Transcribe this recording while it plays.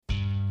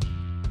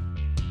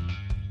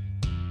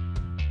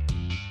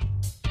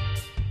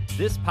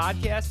This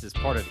podcast is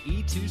part of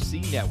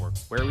E2C Network,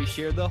 where we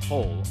share the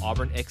whole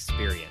Auburn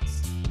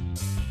experience.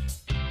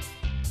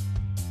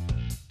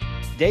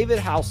 David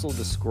Housel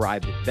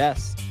described it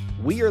best.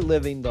 We are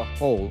living the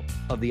whole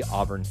of the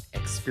Auburn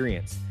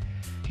experience.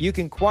 You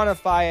can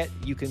quantify it,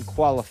 you can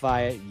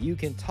qualify it, you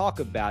can talk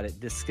about it,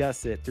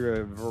 discuss it through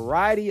a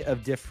variety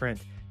of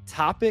different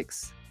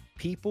topics,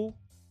 people,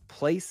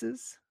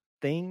 places,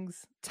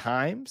 things,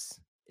 times,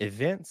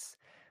 events.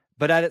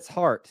 But at its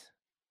heart,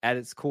 at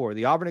its core,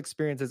 the Auburn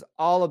experience is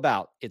all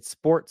about its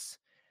sports,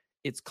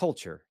 its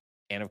culture,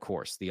 and of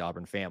course, the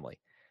Auburn family.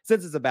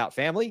 Since it's about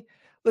family,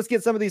 let's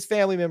get some of these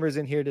family members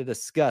in here to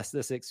discuss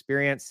this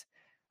experience.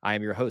 I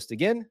am your host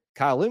again,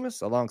 Kyle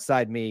Loomis,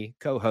 alongside me,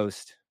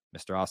 co-host,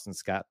 Mr. Austin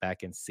Scott,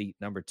 back in seat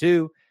number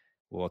 2.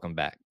 Welcome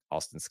back,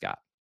 Austin Scott.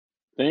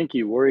 Thank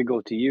you. War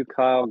Eagle to you,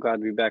 Kyle. Glad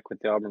to be back with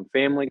the Auburn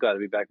family. Glad to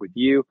be back with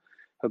you.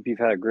 Hope you've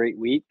had a great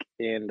week,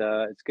 and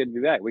it's good to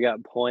be back. We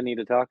got plenty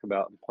to talk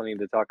about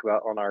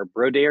on our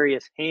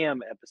Brodarius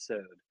Ham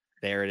episode.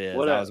 There it is.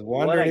 I was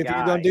wondering if you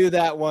were going to do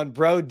that one,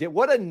 bro.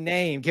 What a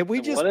name. Can we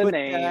just put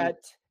that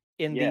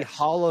in the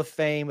Hall of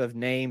Fame of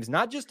names,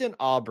 not just in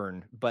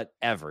Auburn, but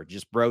ever?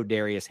 Just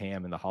Brodarius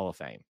Ham in the Hall of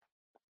Fame.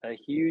 A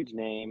huge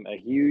name, a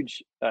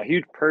huge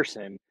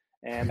person,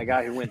 and a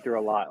guy who went through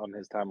a lot on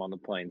his time on the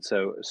plane.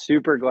 So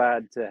super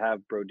glad to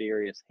have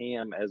Brodarius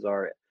Ham as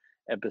our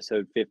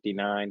episode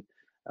 59.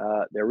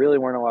 There really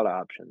weren't a lot of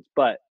options,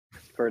 but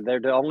for there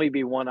to only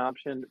be one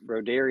option,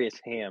 Brodarius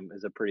Ham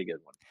is a pretty good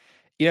one.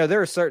 You know,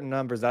 there are certain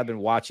numbers I've been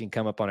watching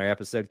come up on our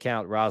episode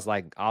count where I was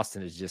like,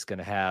 Austin is just going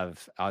to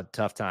have a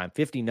tough time.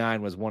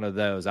 59 was one of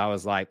those. I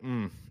was like,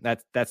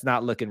 that's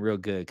not looking real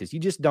good, because you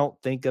just don't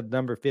think of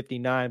number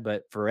 59,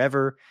 but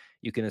forever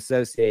you can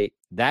associate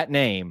that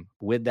name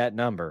with that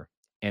number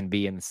and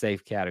be in the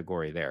safe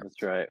category there.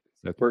 That's right.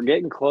 So we're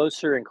getting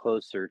closer and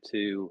closer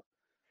to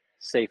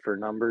safer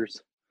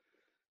numbers.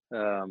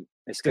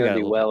 It's going to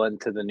be well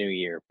into the new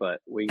year, but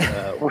we're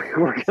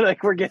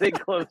getting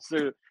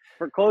closer.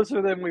 We're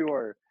closer than we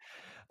were.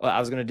 Well, I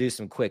was going to do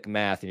some quick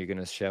math, and you're going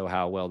to show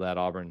how well that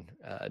Auburn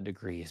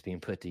degree is being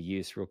put to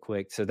use real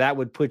quick. So that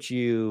would put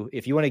you,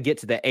 if you want to get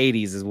to the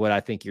 80s is what I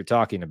think you're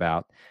talking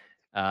about.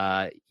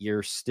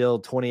 You're still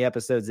 20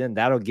 episodes in.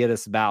 That'll get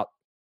us about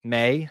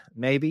May,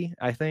 maybe,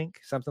 I think,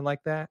 something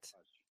like that.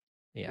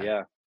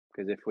 Yeah,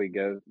 because if we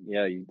go,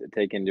 you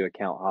take into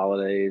account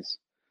holidays,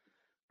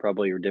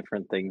 probably your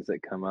different things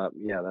that come up.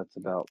 Yeah, that's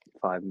about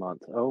 5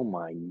 months. Oh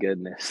my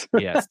goodness.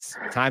 Yes.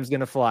 Time's going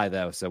to fly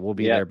though. So we'll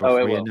be there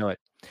before you know it.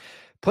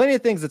 Plenty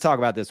of things to talk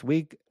about this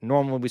week.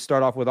 Normally we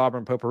start off with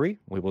Auburn Potpourri.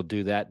 We will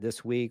do that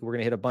this week. We're going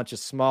to hit a bunch of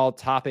small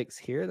topics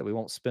here that we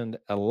won't spend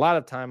a lot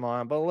of time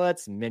on, but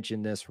let's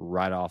mention this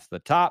right off the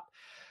top.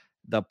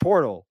 The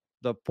portal.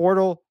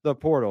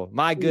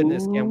 My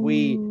goodness. Can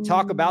we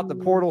talk about the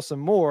portal some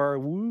more?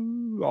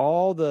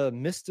 All the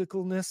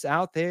mysticalness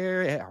out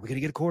there. Are we going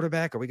to get a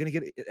quarterback? Are we going to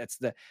get that's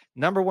the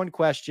number one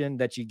question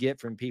that you get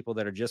from people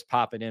that are just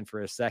popping in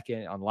for a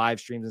second on live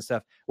streams and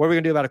stuff. What are we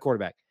going to do about a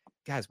quarterback?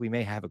 Guys, we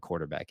may have a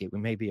quarterback. We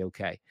may be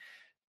okay.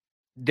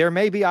 There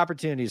may be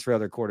opportunities for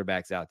other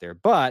quarterbacks out there,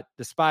 but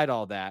despite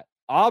all that,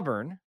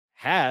 Auburn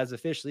has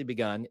officially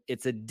begun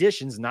its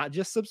additions, not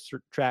just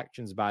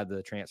subtractions, by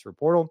the transfer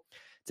portal.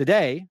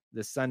 Today,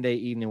 this Sunday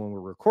evening when we're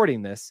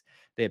recording this,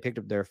 they have picked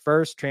up their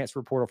first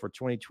transfer portal for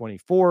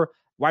 2024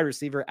 wide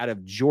receiver out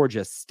of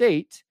Georgia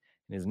State.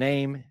 And his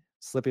name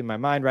slipping my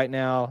mind right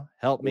now.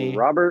 Help me.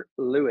 Robert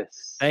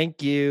Lewis.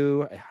 Thank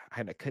you.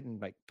 I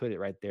couldn't put it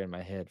right there in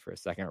my head for a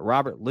second.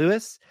 Robert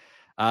Lewis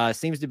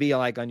seems to be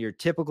like on your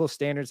typical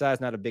standard size,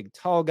 not a big,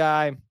 tall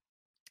guy.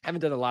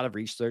 Haven't done a lot of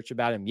research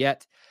about him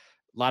yet.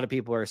 A lot of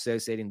people are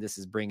associating this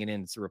as bringing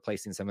in,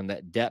 replacing some of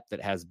that depth that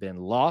has been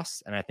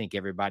lost. And I think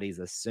everybody's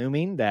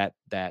assuming that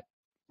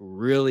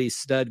really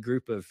stud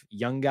group of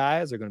young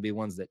guys are going to be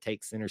ones that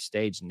take center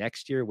stage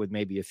next year, with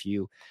maybe a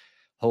few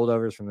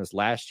holdovers from this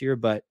last year.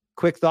 But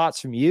quick thoughts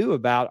from you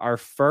about our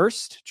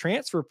first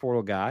transfer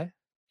portal guy,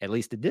 at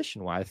least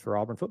addition wise, for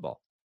Auburn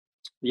football.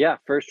 Yeah.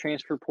 First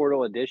transfer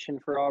portal addition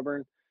for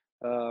Auburn.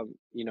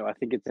 I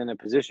think it's in a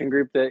position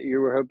group that you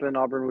were hoping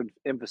Auburn would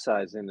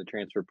emphasize in the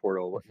transfer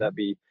portal. Would that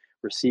be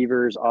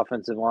receivers,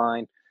 offensive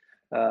line?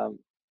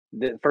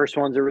 The first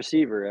one's a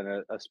receiver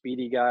and a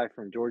speedy guy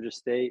from Georgia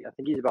State. I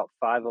think he's about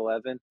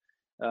 5'11".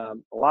 A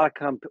lot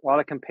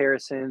of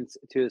comparisons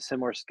to a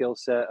similar skill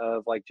set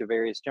of like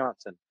Javarius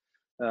Johnson,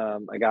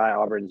 a guy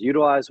Auburn's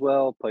utilized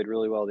well, played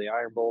really well at the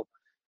Iron Bowl,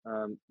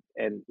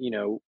 and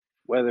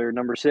whether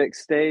number 6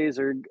 stays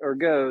or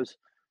goes,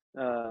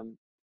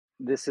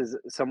 this is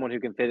someone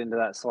who can fit into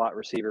that slot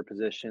receiver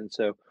position.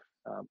 So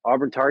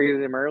Auburn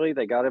targeted him early.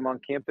 They got him on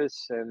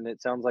campus, and it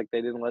sounds like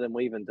they didn't let him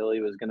leave until he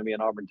was going to be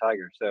an Auburn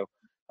Tiger. So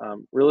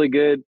really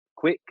good,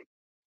 quick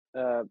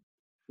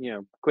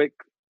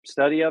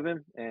study of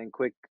him, and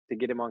quick to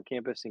get him on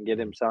campus and get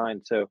him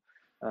signed. So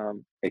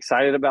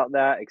excited about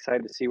that.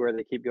 Excited to see where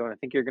they keep going. I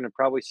think you're going to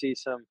probably see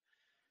some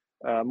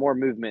more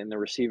movement in the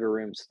receiver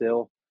room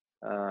still.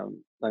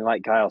 And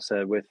like Kyle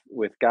said,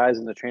 with guys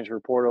in the transfer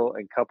portal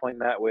and coupling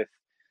that with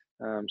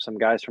some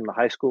guys from the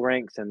high school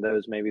ranks and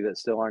those maybe that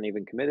still aren't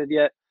even committed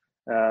yet.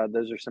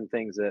 Those are some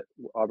things that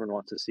Auburn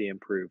wants to see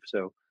improve.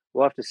 So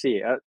we'll have to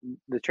see.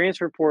 The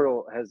transfer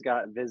portal has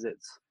got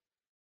visits,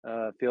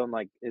 feeling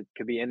like it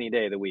could be any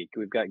day of the week.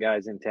 We've got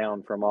guys in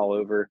town from all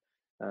over.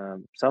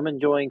 Some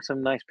enjoying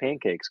some nice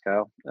pancakes,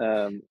 Kyle,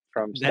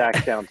 from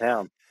Stacks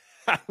downtown.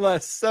 I'm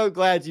so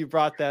glad you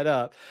brought that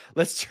up.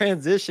 Let's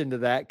transition to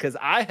that because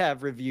I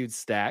have reviewed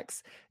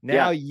Stacks.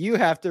 Now you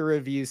have to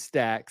review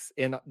Stacks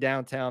in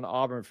downtown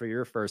Auburn for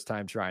your first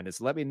time trying this.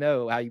 Let me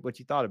know what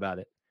you thought about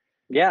it.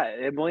 Yeah,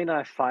 Emily and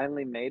I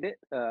finally made it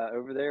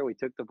over there. We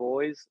took the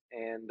boys,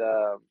 and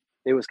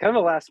it was kind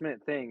of a last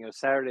minute thing. It was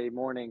Saturday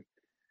morning,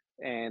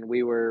 and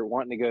we were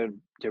wanting to go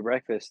to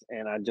breakfast,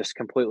 and I just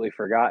completely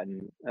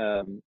forgotten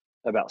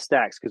about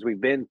Stacks because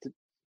we've been,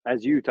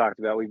 as you talked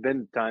about, we've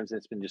been times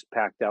it's been just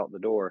packed out the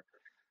door.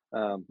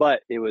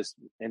 But it was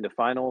into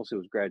finals. It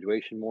was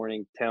graduation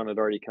morning. Town had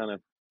already kind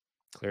of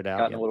cleared out,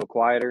 gotten a little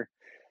quieter,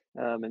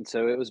 and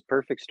so it was a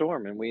perfect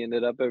storm. And we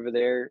ended up over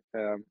there.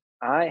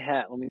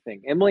 Let me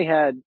think. Emily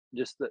had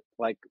just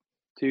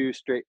two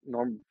straight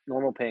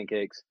normal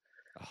pancakes,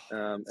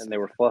 and they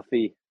were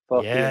fluffy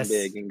and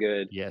big and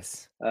good.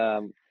 Yes.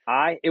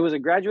 It was a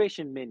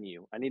graduation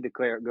menu. I need to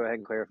go ahead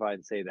and clarify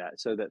and say that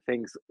so that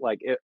things like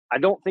it, I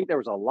don't think there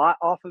was a lot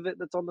off of it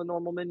that's on the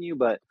normal menu,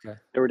 but there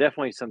were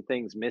definitely some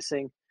things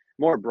missing.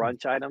 More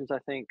brunch items, I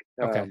think.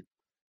 And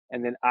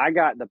then I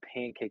got the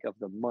pancake of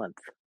the month,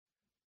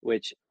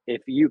 which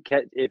if you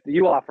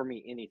offer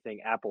me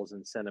anything apples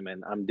and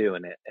cinnamon, I'm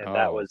doing it. And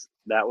that was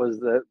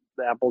the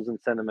apples and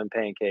cinnamon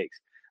pancakes.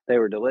 They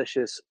were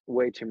delicious.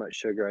 Way too much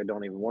sugar. I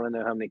don't even want to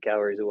know how many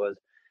calories it was.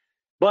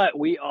 But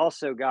we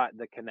also got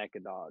the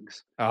Kaneka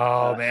dogs.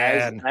 Oh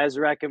man, as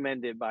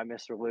recommended by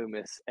Mr.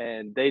 Loomis,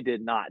 and they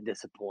did not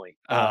disappoint.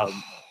 I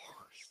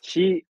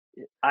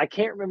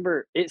can't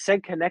remember. It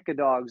said Kaneka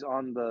dogs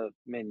on the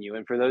menu,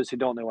 and for those who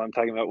don't know what I'm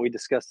talking about, we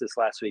discussed this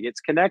last week. It's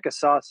Kaneka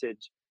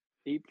sausage,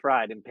 deep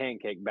fried in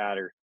pancake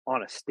batter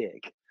on a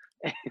stick,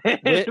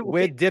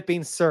 with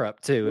dipping syrup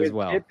too, as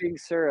well. Dipping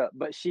syrup,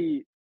 but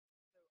I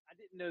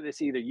didn't know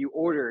this either. You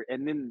order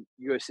and then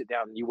you go sit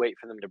down and you wait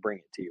for them to bring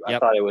it to you. I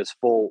thought it was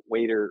full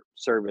waiter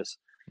service,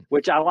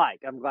 which I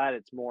like. I'm glad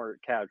it's more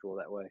casual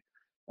that way.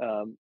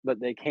 But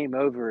they came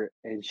over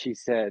and she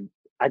said,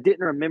 I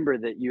didn't remember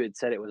that you had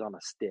said it was on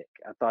a stick.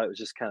 I thought it was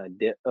just kind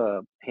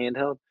of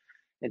handheld.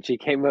 And she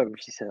came over and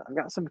she said, I've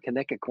got some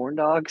Kaneka corn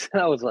dogs.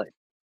 And I was like,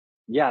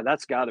 yeah,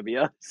 that's got to be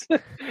us.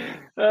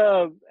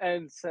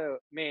 And so,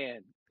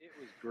 man, it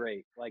was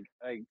great. Like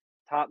a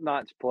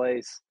top-notch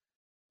place.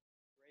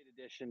 Great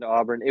addition to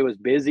Auburn. It was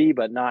busy,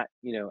 but not,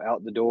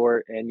 out the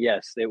door. And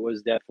yes, it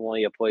was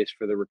definitely a place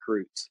for the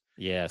recruits.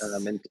 Yes.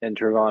 And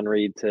Trevon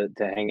Reed to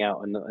hang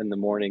out in the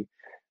morning.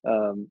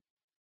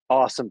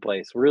 Awesome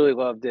place. Really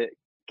loved it.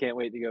 Can't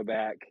wait to go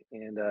back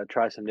and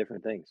try some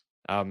different things.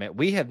 Oh man,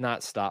 we have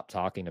not stopped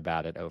talking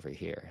about it over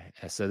here.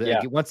 So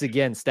once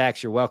again,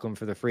 Stacks, you're welcome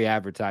for the free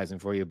advertising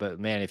for you. But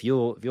man, if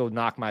you'll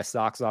knock my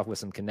socks off with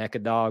some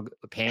Kaneka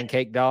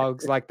pancake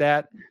dogs like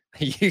that,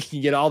 you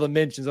can get all the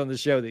mentions on the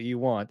show that you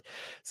want.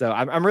 So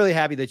I'm really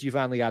happy that you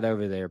finally got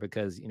over there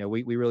because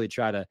we really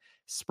try to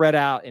spread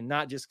out and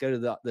not just go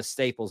to the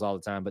staples all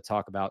the time, but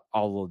talk about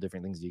all the little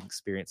different things you can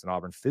experience in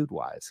Auburn food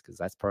wise, because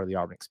that's part of the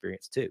Auburn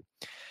experience too.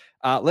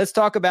 Let's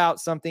talk about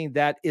something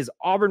that is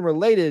Auburn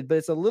related, but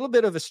it's a little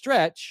bit of a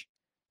stretch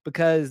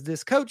because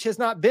this coach has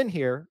not been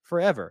here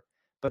forever.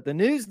 But the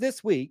news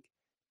this week,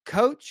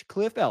 Coach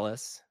Cliff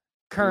Ellis,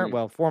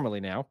 formerly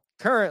now,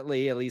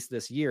 currently, at least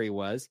this year he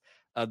was,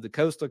 of the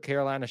Coastal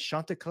Carolina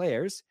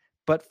Chanticleers,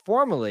 but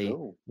formerly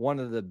one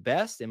of the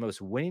best and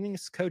most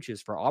winningest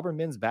coaches for Auburn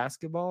men's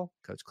basketball.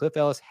 Coach Cliff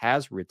Ellis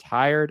has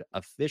retired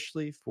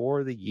officially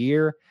for the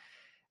year.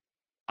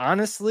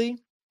 Honestly,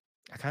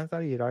 I kind of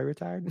thought he had already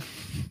retired.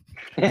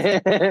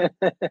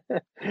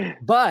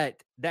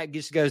 But that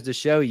just goes to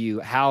show you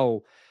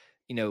how,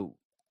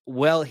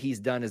 well he's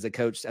done as a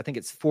coach. I think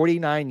it's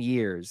 49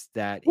 years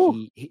that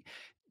he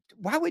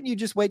why wouldn't you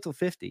just wait till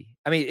 50?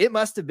 I mean, it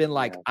must have been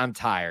like, I'm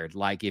tired.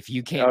 Like if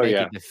you can't make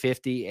it to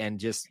 50 and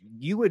just,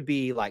 you would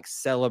be like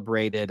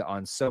celebrated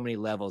on so many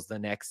levels the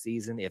next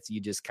season. If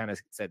you just kind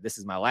of said, this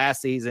is my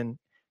last season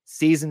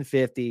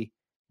 50,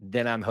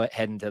 then I'm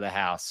heading to the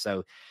house.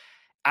 So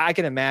I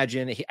can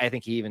imagine, I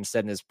think he even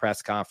said in his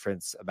press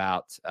conference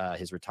about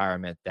his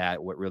retirement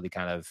that what really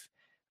kind of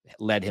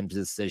led him to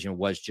the decision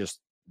was just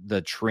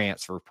the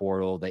transfer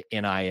portal, the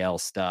NIL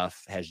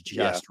stuff has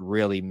just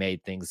really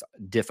made things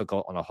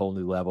difficult on a whole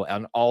new level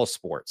on all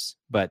sports,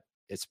 but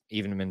it's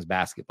even men's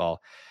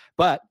basketball.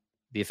 But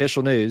the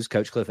official news,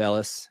 Coach Cliff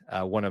Ellis,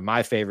 one of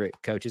my favorite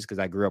coaches because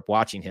I grew up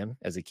watching him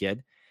as a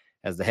kid,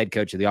 as the head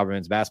coach of the Auburn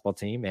men's basketball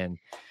team. And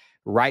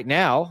right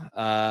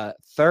now,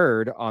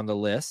 third on the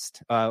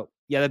list,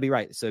 that'd be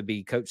right. So it'd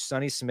be Coach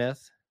Sonny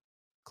Smith,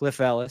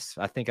 Cliff Ellis.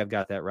 I think I've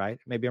got that right.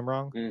 Maybe I'm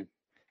wrong.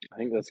 I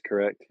think that's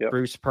correct. Yep.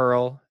 Bruce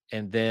Pearl,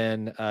 and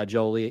then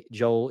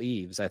Joel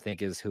Eves, I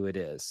think is who it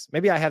is.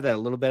 Maybe I have that a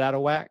little bit out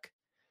of whack,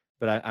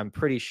 but I'm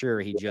pretty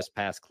sure he just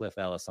passed Cliff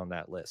Ellis on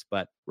that list.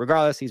 But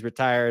regardless, he's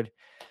retired.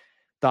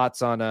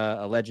 thoughts on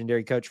a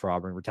legendary coach for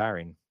Auburn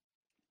retiring?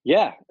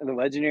 Yeah, the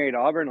legendary at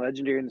Auburn,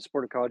 legendary in the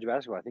sport of college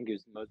basketball. I think he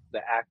was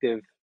the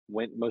active,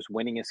 most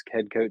winningest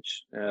head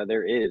coach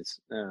there is.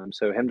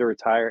 So him to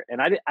retire,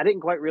 and I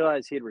didn't quite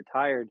realize he had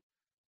retired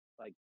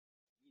like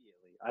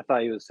immediately. I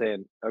thought he was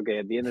saying, "Okay,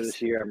 at the end of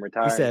this year, I'm He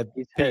retiring." said,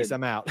 He "Peace, said,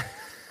 I'm out."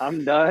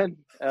 "I'm done.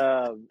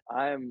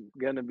 I'm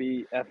gonna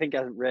be." I think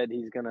I read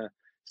he's gonna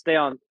stay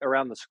on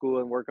around the school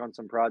and work on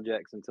some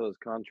projects until his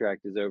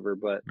contract is over.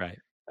 But Right.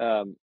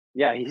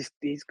 yeah,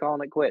 he's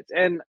calling it quits,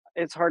 and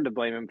it's hard to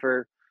blame him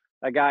for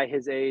a guy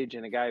his age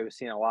and a guy who's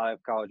seen a lot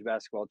of college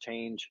basketball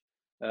change.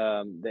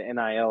 The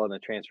NIL and the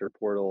transfer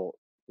portal,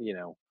 you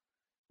know,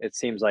 it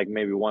seems like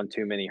maybe one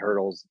too many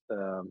hurdles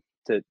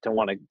to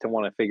want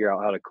to figure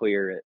out how to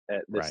clear it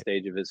at this Right.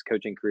 stage of his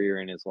coaching career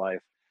and his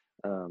life.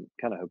 Kind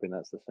of hoping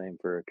that's the same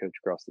for a coach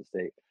across the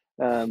state.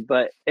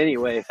 But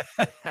anyway,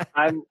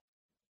 I'm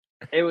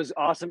it was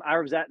awesome. I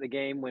was at the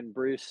game when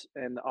Bruce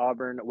and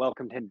Auburn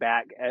welcomed him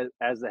back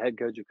as the head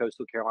coach of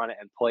Coastal Carolina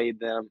and played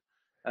them.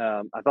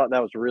 I thought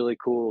that was really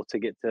cool to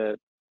get to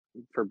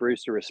for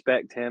Bruce to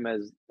respect him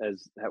as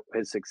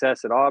his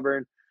success at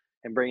Auburn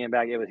and bring him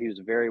back. He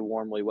was very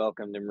warmly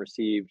welcomed and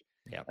received.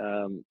 Yeah.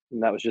 And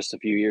that was just a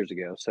few years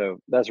ago. So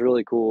that's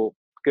really cool.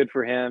 Good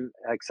for him.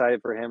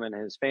 Excited for him and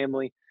his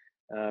family.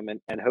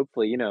 And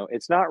hopefully,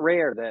 it's not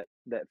rare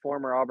that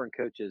former Auburn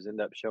coaches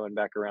end up showing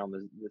back around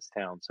this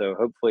town. So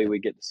hopefully, we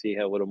get to see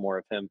a little more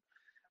of him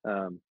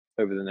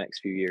over the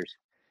next few years.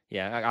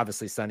 Yeah,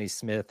 obviously Sonny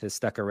Smith has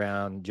stuck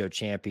around. Joe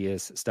Champy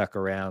has stuck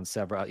around.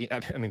 Several,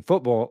 I mean,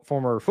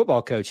 former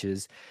football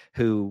coaches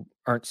who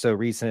aren't so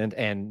recent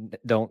and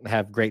don't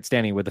have great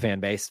standing with the fan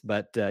base.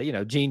 But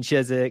Gene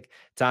Chizik,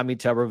 Tommy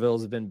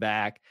Tuberville's been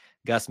back.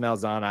 Gus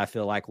Malzahn, I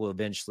feel like, will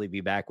eventually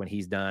be back when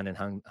he's done and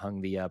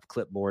hung the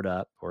clipboard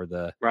up or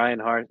the Ryan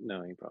Hart.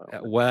 No, he probably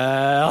won't.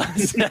 Well,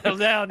 settle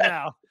down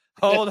now.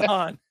 Hold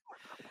on.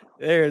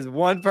 There's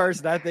one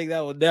person I think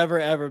that will never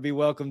ever be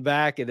welcomed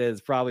back. It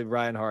is probably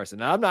Brian Harsin.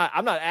 Now,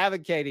 I'm not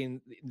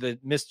advocating the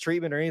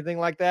mistreatment or anything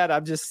like that.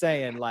 I'm just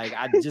saying, like,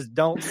 I just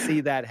don't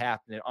see that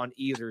happening on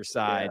either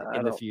side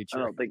in the future. I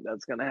don't think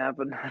that's going to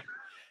happen.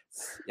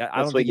 Yeah,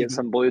 Unless we get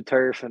some blue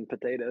turf and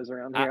potatoes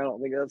around here, I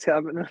don't think that's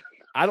happening.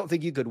 I don't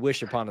think you could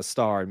wish upon a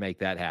star and make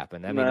that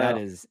happen. I mean,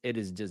 it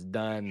is just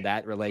done.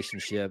 That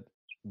relationship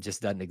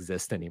just doesn't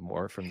exist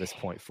anymore from this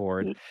point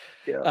forward.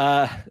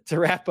 Yeah. To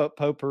wrap up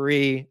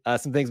Potpourri,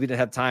 some things we didn't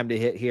have time to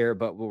hit here,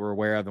 but we're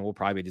aware of and we'll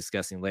probably be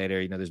discussing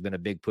later. There's been a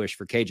big push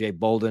for KJ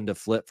Bolden to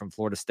flip from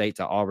Florida State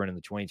to Auburn in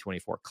the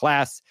 2024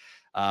 class.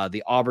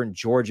 The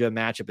Auburn-Georgia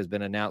matchup has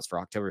been announced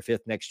for October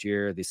 5th next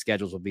year. The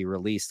schedules will be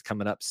released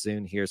coming up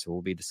soon here, so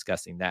we'll be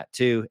discussing that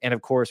too. And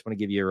of course, I want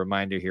to give you a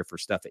reminder here for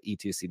stuff at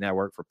E2C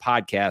Network for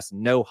podcasts.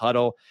 No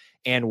Huddle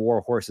and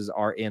War Horses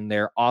are in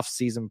their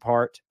off-season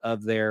part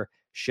of their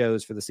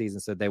shows for the season,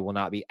 so they will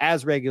not be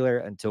as regular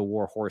until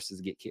War Horses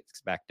get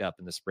kicked back up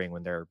in the spring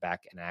when they're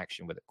back in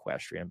action with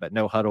Equestrian. But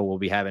No Huddle will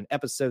be having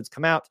episodes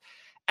come out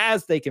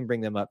as they can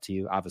bring them up to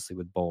you, obviously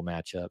with bowl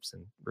matchups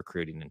and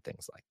recruiting and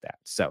things like that.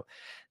 So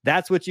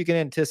that's what you can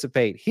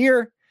anticipate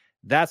here.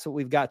 That's what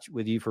we've got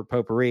with you for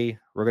Potpourri.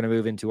 We're going to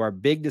move into our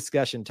big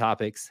discussion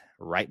topics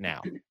right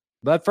now.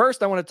 But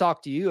first, I want to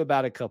talk to you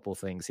about a couple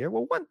things here.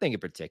 Well, one thing in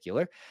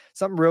particular,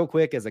 something real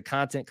quick as a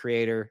content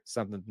creator,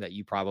 something that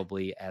you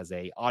probably as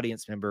a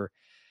audience member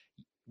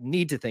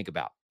need to think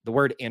about. The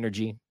word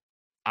energy.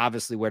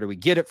 Obviously, where do we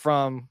get it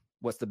from?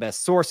 What's the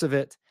best source of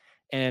it?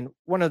 And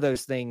one of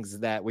those things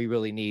that we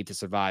really need to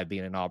survive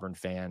being an Auburn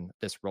fan,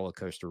 this roller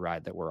coaster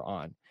ride that we're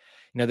on.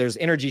 There's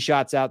energy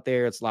shots out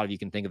there. It's a lot of you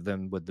can think of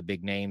them with the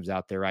big names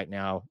out there right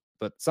now.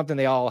 But something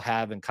they all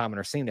have in common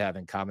or seem to have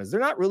in common is they're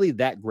not really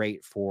that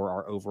great for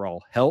our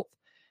overall health,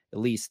 at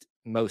least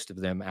most of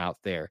them out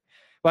there.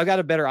 Well, I got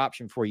a better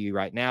option for you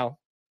right now,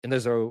 and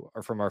those are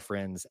from our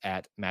friends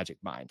at Magic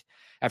Mind.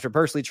 After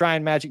personally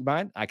trying Magic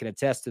Mind, I can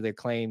attest to their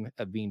claim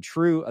of being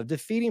true, of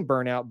defeating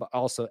burnout, but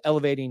also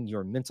elevating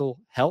your mental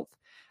health.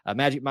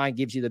 Magic Mind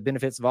gives you the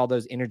benefits of all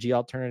those energy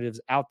alternatives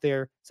out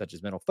there, such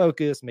as mental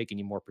focus, making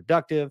you more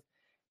productive,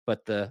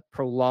 but the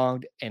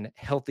prolonged and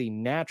healthy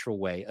natural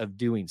way of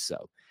doing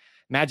so.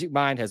 Magic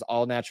Mind has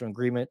all natural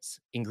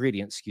ingredients,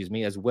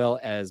 as well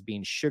as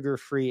being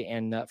sugar-free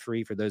and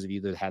nut-free for those of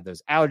you that have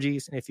those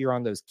allergies. And if you're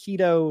on those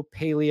keto,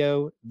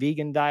 paleo,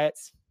 vegan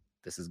diets,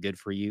 this is good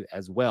for you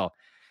as well.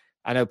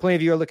 I know plenty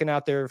of you are looking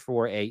out there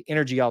for a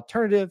energy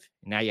alternative.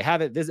 Now you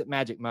have it. Visit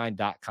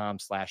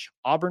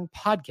magicmind.com/Auburn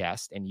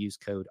podcast and use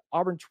code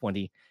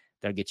Auburn20.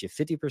 That'll get you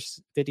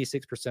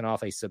 56%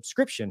 off a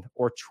subscription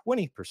or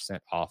 20%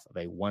 off of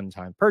a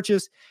one-time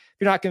purchase. If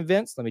you're not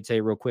convinced, let me tell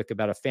you real quick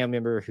about a family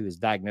member who is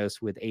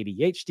diagnosed with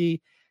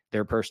ADHD.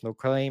 Their personal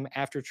claim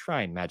after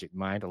trying Magic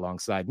Mind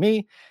alongside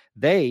me,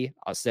 they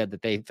said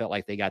that they felt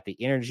like they got the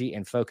energy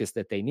and focus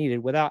that they needed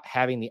without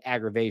having the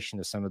aggravation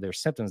of some of their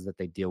symptoms that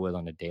they deal with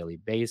on a daily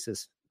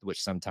basis,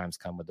 which sometimes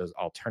come with those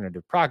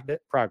alternative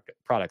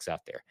products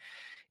out there.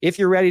 If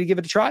you're ready to give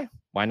it a try,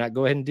 why not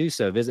go ahead and do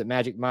so? Visit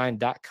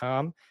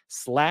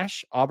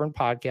magicmind.com/Auburn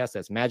podcast.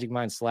 That's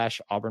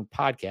magicmind/Auburn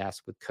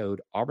podcast with code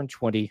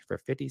Auburn20 for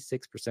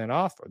 56%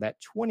 off, or that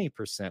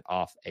 20%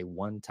 off a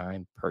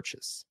one-time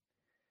purchase.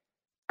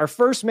 Our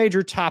first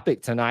major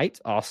topic tonight,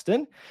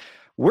 Austin,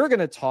 we're going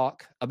to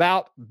talk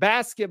about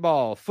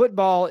basketball.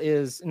 Football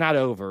is not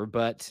over,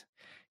 but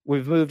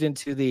we've moved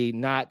into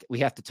we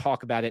have to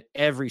talk about it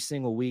every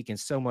single week in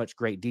so much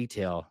great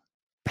detail.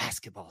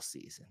 Basketball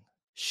season.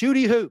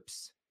 Shooty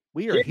hoops.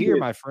 We are here,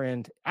 my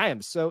friend. I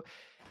am so,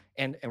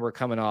 and we're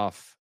coming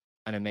off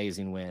an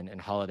amazing win in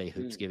Holiday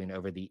Hoops giving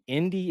over the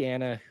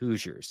Indiana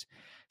Hoosiers.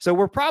 So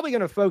we're probably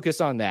going to focus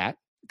on that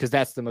because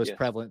that's the most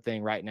prevalent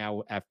thing right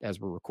now as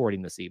we're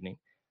recording this evening.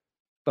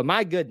 But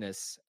my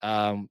goodness,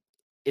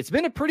 it's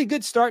been a pretty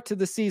good start to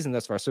the season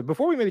thus far. So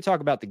before we maybe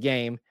talk about the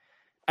game,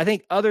 I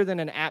think other than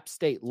an App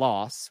State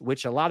loss,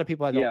 which a lot of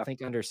people I don't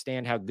think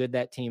understand how good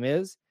that team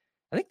is,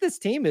 I think this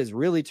team is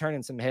really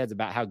turning some heads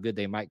about how good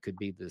they could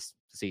be this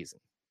season.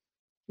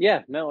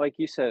 Yeah, no, like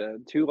you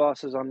said, 2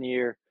 losses on the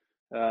year.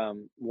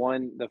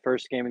 One, the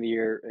first game of the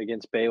year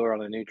against Baylor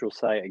on a neutral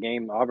site, a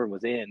game Auburn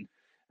was in.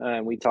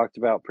 We talked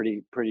about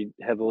pretty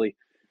heavily.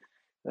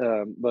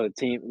 But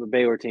the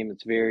Baylor team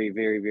that's very,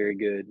 very, very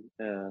good.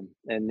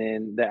 And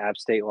then the App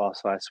State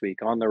loss last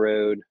week on the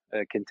road,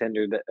 a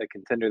contender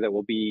that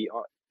will be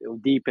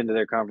deep into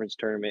their conference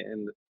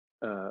tournament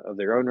of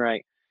their own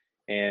right.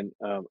 And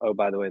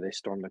by the way, they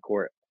stormed the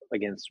court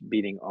against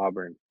beating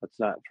Auburn. Let's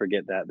not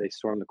forget that they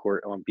stormed the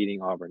court on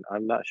beating Auburn.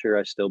 I'm not sure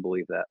I still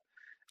believe that.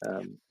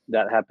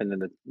 That happened in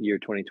the year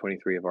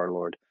 2023 of our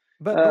Lord.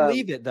 But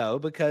believe it though,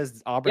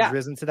 because Auburn's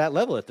risen to that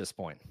level at this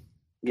point.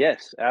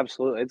 Yes,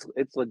 absolutely.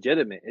 It's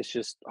legitimate. It's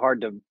just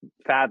hard to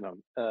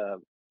fathom,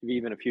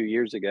 even a few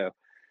years ago.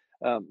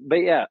 But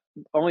yeah,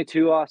 only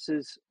 2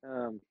 losses.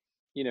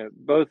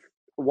 Both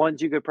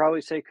ones you could probably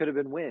say could have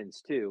been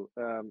wins too.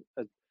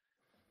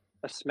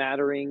 A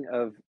smattering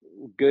of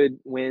good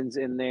wins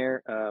in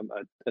there.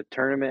 A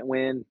tournament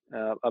win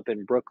up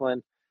in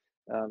Brooklyn.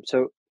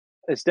 So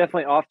it's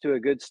definitely off to a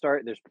good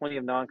start. There's plenty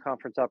of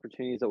non-conference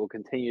opportunities that will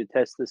continue to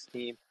test this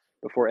team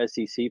before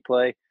SEC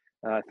play.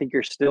 I think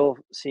you're still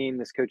seeing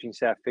this coaching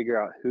staff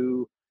figure out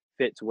who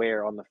fits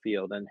where on the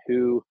field and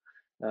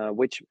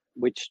which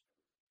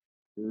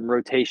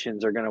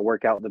rotations are going to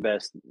work out the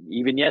best.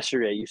 Even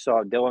yesterday, you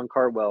saw Dylan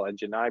Cardwell and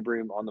Janai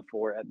Broom on the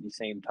floor at the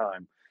same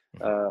time.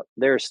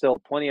 There are still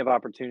plenty of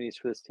opportunities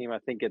for this team. I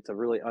think it's a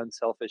really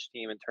unselfish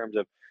team in terms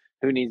of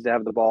who needs to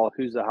have the ball,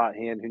 who's the hot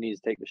hand, who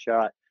needs to take the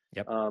shot.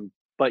 Yep.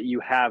 But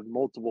you have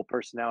multiple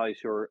personalities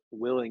who are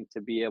willing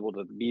to be able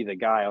to be the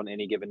guy on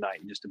any given night.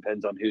 It just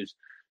depends on who's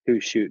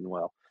shooting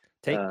well.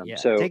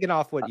 Taking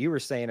off what you were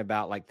saying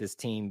about like this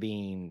team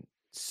being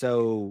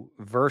so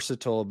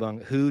versatile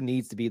among who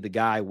needs to be the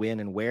guy,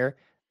 when, and where.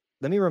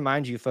 Let me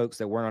remind you folks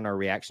that weren't on our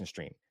reaction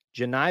stream.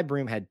 Janai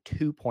Broom had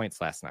 2 points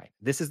last night.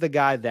 This is the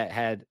guy that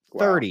had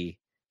 30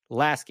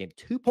 last game,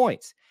 2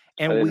 points.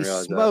 And we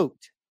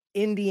smoked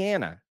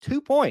Indiana,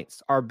 2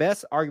 points,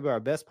 arguably our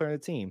best player on the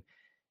team.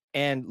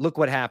 And look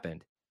what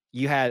happened.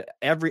 You had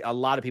a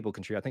lot of people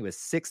contribute. I think it was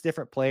 6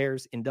 different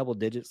players in double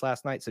digits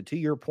last night. So to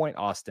your point,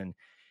 Austin,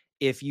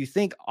 if you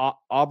think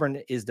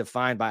Auburn is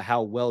defined by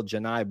how well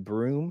Janai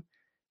Broom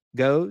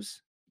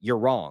goes, you're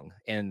wrong.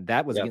 And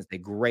that was against a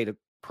great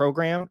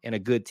program and a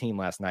good team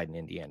last night in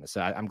Indiana.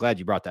 So I'm glad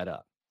you brought that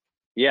up.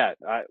 Yeah,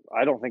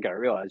 I don't think I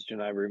realized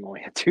Janai Broom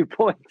only had 2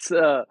 points.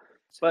 But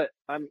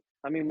I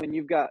mean, when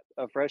you've got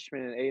a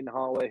freshman in Aiden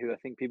Holloway, who I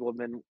think people have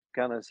been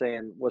kind of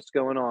saying, what's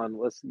going on?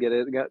 Let's get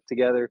it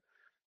together.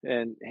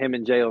 And him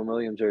and Jalen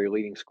Williams are your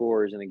leading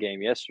scorers in the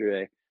game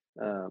yesterday.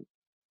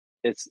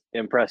 It's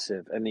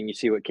impressive. And then you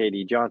see what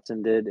KD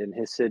Johnson did in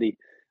his city,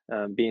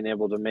 being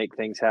able to make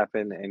things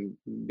happen and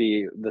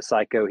be the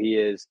psycho he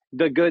is,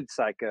 the good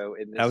psycho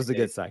in this That was a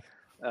good psycho.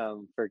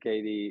 For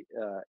KD.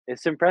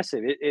 It's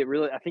impressive. It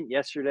really, I think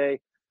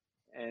yesterday,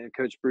 and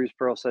Coach Bruce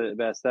Pearl said it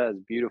best, that is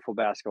beautiful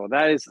basketball.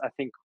 That is, I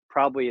think,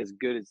 probably as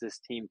good as this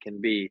team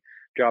can be,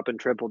 dropping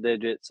triple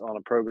digits on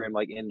a program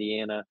like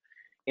Indiana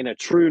in a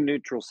true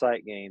neutral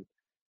site game.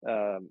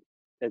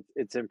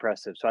 It's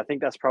impressive. So I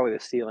think that's probably the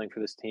ceiling for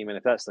this team. And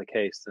if that's the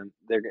case, then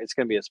it's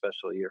going to be a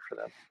special year for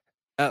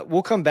them.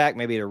 We'll come back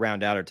maybe to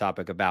round out our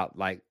topic about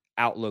like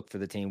outlook for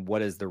the team. What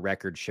does the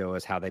record show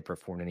us, how they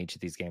performed in each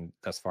of these games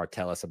thus far?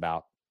 Tell us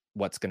about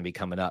what's going to be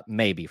coming up,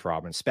 maybe for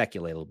Auburn.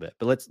 Speculate a little bit,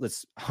 but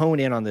let's hone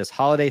in on this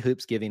Holiday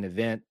Hoops Giving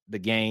event, the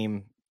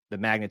game, the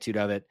magnitude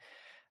of it.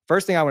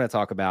 First thing I want to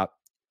talk about,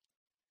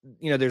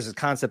 there's this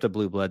concept of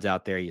blue bloods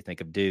out there. You think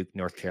of Duke,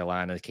 North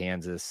Carolina,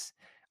 Kansas,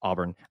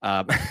 Auburn.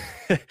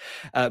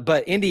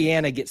 But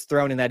Indiana gets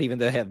thrown in that, even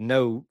though they have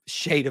no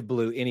shade of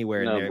blue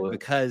anywhere in there,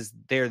 because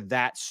they're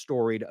that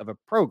storied of a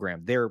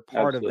program. They're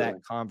part of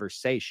that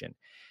conversation.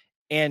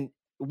 And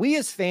we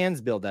as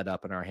fans build that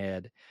up in our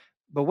head.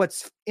 But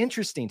what's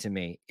interesting to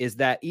me is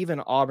that even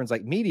Auburn's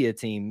media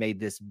team made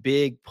this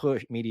big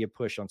media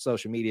push on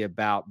social media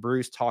about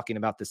Bruce talking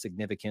about the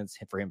significance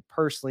for him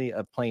personally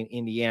of playing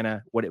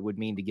Indiana, what it would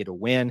mean to get a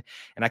win.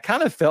 And I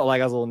kind of felt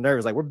like I was a little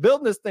nervous, we're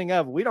building this thing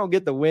up. We don't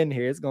get the win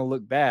here, it's going to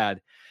look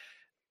bad.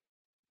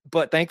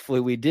 But thankfully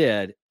we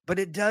did. But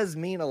it does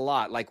mean a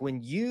lot.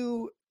 When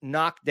you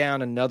knock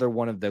down another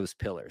one of those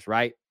pillars,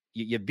 right?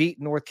 You beat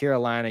North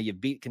Carolina, you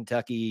beat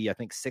Kentucky, I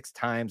think 6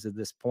 times at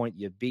this point.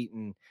 You've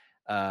beaten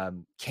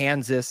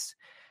Kansas,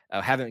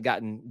 haven't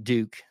gotten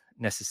Duke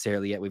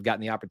necessarily yet. We've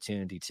gotten the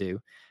opportunity to,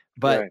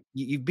 but right.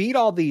 you beat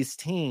all these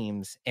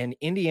teams, and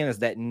Indiana's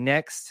that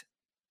next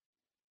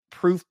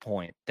proof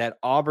point that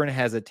Auburn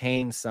has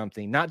attained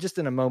something, not just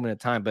in a moment of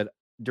time, but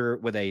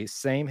with a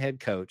same head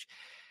coach.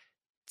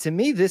 To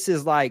me, this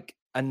is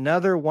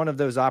another one of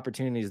those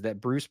opportunities that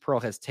Bruce Pearl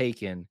has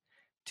taken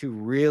to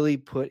really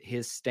put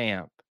his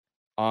stamp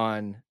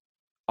on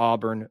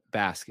Auburn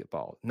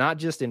basketball, not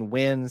just in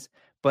wins,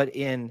 but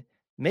in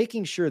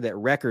making sure that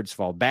records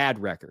fall, bad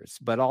records,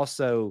 but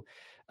also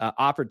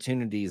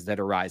opportunities that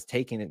arise,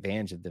 taking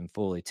advantage of them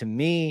fully. To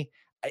me,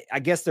 I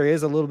guess there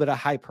is a little bit of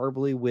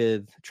hyperbole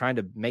with trying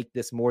to make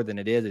this more than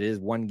it is. It is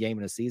one game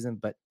in a season,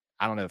 but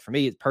I don't know. For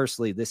me,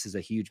 personally, this is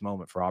a huge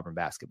moment for Auburn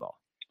basketball.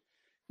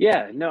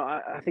 Yeah, no,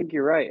 I think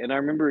you're right. And I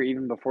remember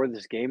even before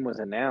this game was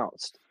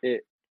announced,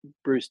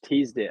 Bruce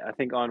teased it, I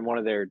think, on one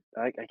of their,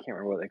 I can't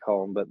remember what they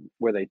call them, but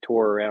where they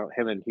tour around,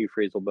 him and Hugh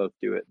Freeze will both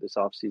do it, this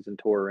offseason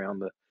tour around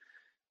the,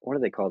 what do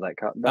they call that?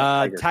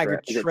 Not Tiger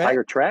Trek. Is it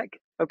Tiger Trek?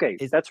 Okay,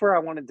 that's where I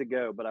wanted to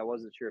go, but I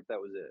wasn't sure if that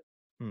was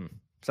it.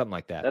 Something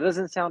like that. That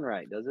doesn't sound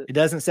right, does it? It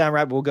doesn't sound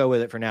right, but we'll go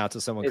with it for now until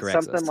someone corrects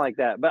us. It's something like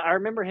that. But I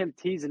remember him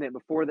teasing it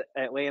before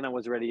Atlanta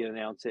was ready to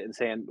announce it and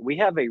saying, we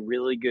have a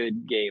really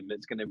good game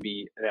that's going to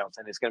be announced,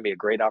 and it's going to be a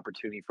great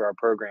opportunity for our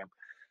program.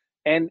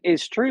 And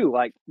it's true.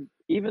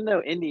 Even though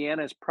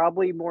Indiana is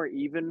probably more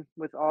even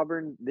with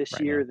Auburn this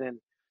year than,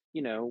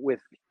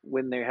 with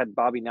when they had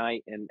Bobby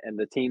Knight and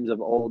the teams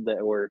of old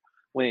that were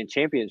winning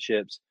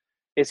championships,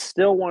 it's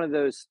still one of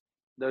those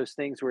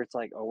things where it's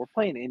we're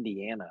playing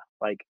Indiana,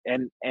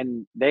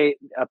 and they,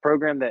 a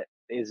program that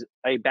is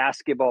a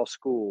basketball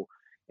school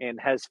and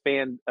has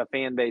a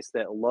fan base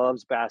that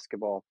loves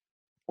basketball,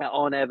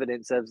 on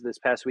evidence of this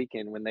past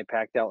weekend when they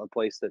packed out a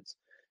place that's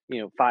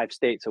 5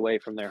 states away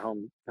from their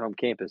home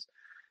campus.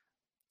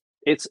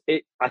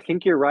 I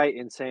think you're right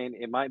in saying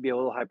it might be a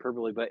little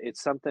hyperbole, but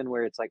it's something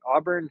where it's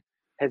Auburn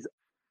has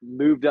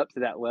moved up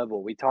to that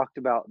level. We talked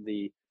about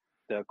the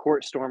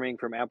court storming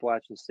from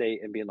Appalachian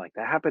State and being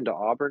that happened to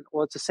Auburn.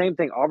 Well, it's the same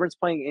thing. Auburn's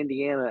playing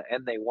Indiana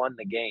and they won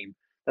the game.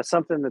 That's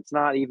something that's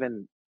not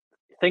even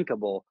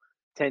thinkable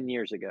 10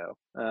 years ago.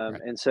 Right.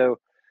 And so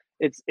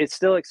it's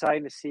still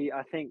exciting to see.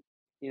 I think,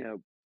 Bruce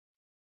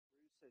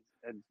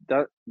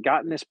has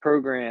gotten this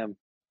program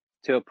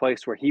to a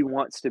place where he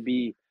wants to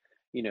be,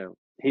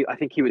 I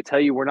think he would tell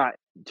you we're not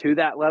to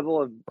that level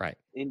of right.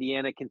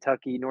 Indiana,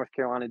 Kentucky, North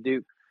Carolina,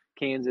 Duke,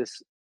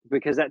 Kansas,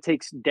 because that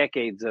takes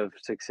decades of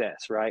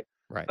success, right?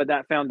 Right. But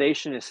that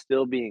foundation is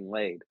still being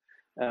laid.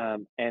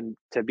 And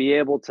to be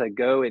able to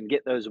go and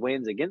get those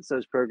wins against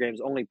those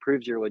programs only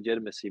proves your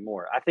legitimacy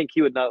more. I think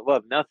he would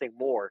love nothing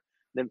more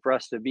than for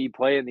us to be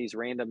playing these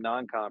random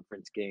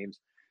non-conference games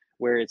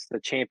where it's the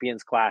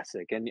Champions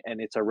Classic and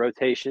it's a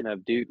rotation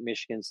of Duke,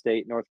 Michigan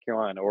State, North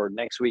Carolina, or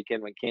next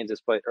weekend when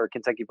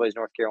Kentucky plays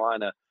North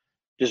Carolina,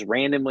 just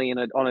randomly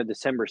on a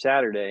December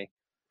Saturday.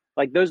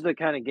 Those are the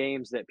kind of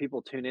games that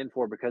people tune in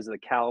for because of the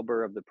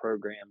caliber of the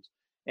programs.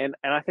 And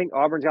I think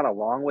Auburn's got a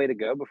long way to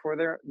go before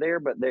they're there,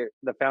 but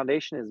the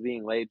foundation is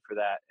being laid for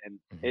that. And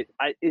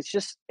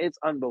it's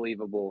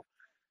unbelievable.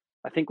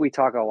 I think we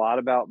talk a lot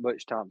about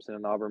Butch Thompson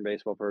and the Auburn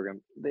baseball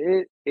program.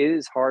 It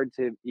is hard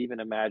to even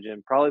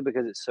imagine, probably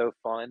because it's so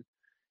fun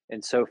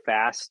and so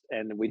fast,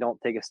 and we don't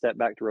take a step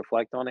back to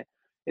reflect on it.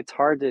 It's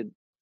hard to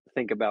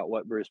think about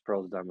what Bruce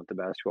Pearl's done with the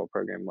basketball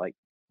program.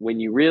 When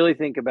you really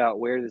think about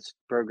where this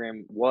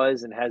program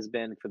was and has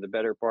been for the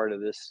better part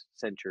of this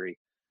century,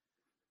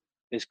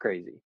 it's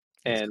crazy.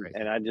 And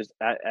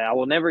I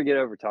will never get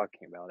over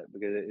talking about it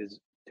because it is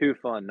too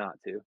fun not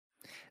to.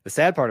 The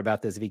sad part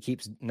about this, if he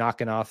keeps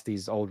knocking off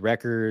these old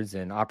records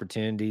and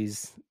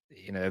opportunities,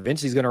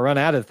 eventually he's going to run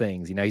out of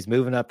things. He's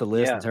moving up the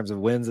list in terms of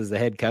wins as the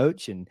head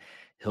coach, and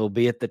he'll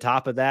be at the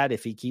top of that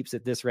if he keeps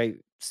at this rate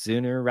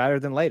sooner rather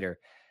than later.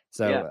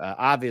 So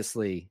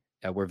obviously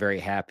we're very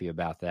happy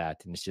about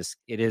that. And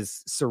it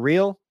is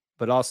surreal,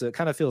 but also it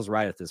kind of feels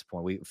right at this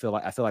point.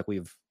 I feel like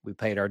we've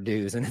paid our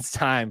dues, and it's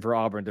time for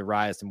Auburn to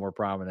rise to more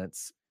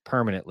prominence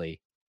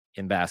permanently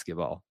in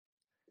basketball.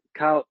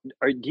 Kyle,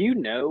 do you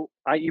know?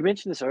 You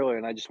mentioned this earlier,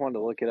 and I just wanted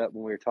to look it up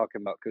when we were talking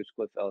about Coach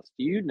Cliff Ellis.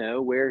 Do you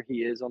know where he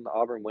is on the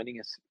Auburn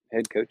winningest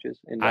head coaches?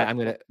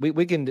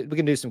 We can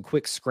do some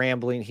quick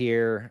scrambling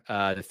here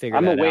to figure.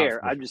 I'm that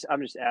aware. out.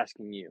 I'm just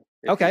asking you.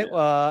 Okay.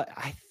 Well,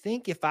 I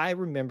think if I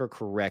remember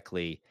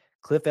correctly,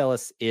 Cliff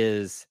Ellis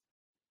is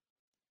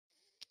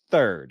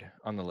 3rd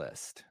on the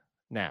list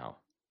now.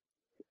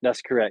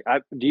 That's correct.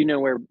 Do you know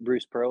where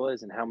Bruce Pearl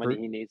is and how many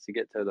he needs to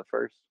get to the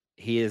first?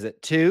 He is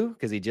at 2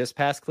 because he just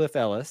passed Cliff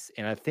Ellis,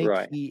 and I think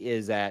he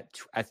is at.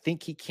 I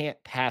think he can't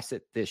pass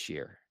it this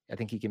year. I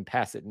think he can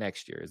pass it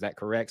next year. Is that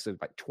correct? So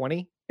like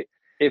 20.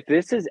 If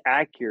this is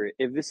accurate,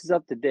 if this is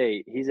up to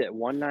date, he's at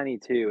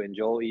 192, and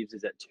Joel Eves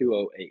is at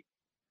 208.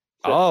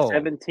 So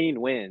 17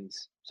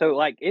 wins. So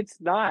like it's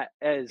not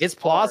as it's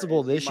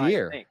plausible this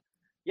year. Think.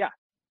 Yeah.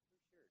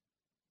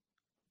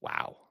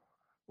 Wow.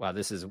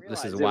 This is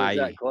why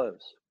that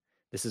close.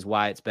 This is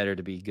why it's better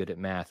to be good at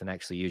math and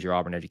actually use your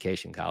Auburn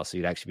education, Kyle. So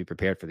you'd actually be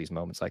prepared for these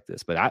moments like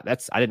this. But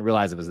I didn't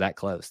realize it was that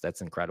close.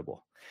 That's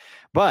incredible.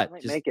 But I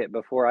might make it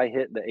before I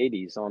hit the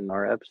 80s on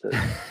our episode.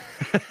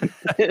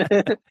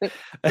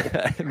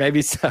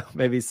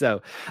 Maybe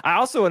so. I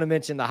also want to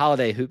mention the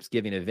Holiday Hoops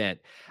Giving event.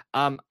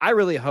 I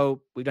really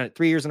hope we've done it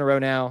 3 years in a row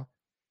now.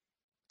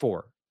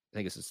 4. I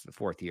think this is the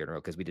 4th year in a row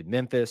because we did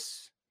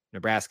Memphis,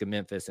 Nebraska,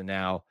 Memphis, and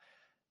now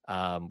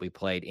we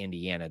played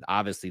Indiana.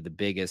 Obviously the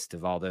biggest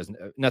of all those.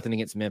 Nothing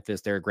against Memphis.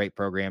 They're a great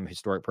program,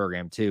 historic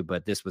program too,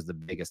 but this was the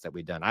biggest that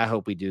we've done. I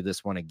hope we do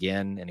this one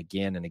again and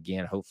again and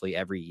again, hopefully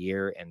every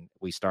year. And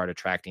we start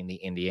attracting the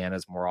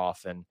Indianas more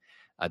often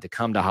to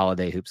come to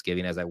Holiday Hoops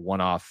Giving as a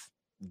one-off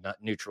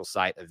neutral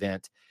site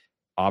event.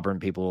 Auburn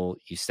people,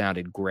 you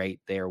sounded great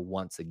there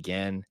once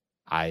again.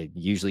 I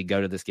usually go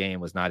to this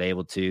game, was not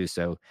able to.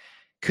 So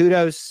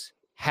kudos.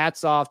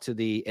 Hats off to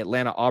the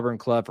Atlanta Auburn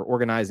Club for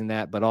organizing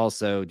that, but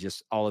also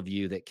just all of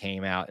you that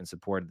came out and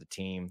supported the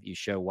team. You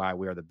show why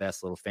we are the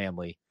best little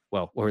family.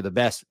 Well, we are the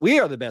best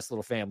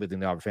little family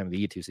within the Auburn family,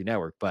 the E2C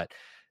network, but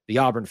the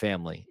Auburn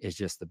family is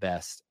just the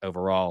best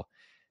overall.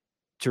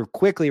 To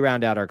quickly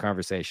round out our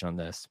conversation on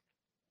this,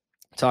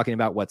 talking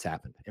about what's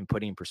happened and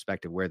putting in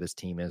perspective where this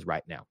team is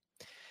right now.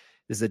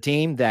 This is a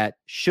team that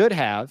should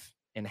have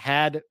and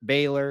had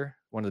Baylor,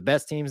 one of the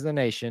best teams in the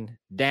nation,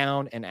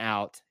 down and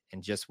out,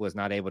 and just was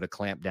not able to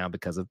clamp down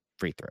because of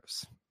free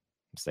throws.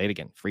 I'll say it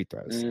again, free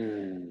throws.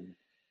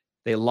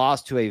 They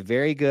lost to a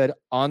very good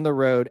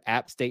on-the-road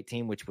App State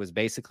team, which was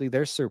basically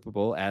their Super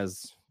Bowl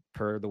as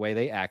per the way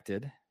they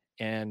acted.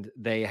 And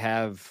they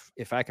have,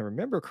 if I can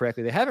remember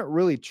correctly, they haven't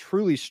really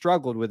truly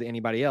struggled with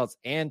anybody else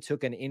and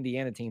took an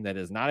Indiana team that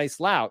is not a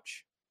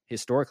slouch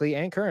historically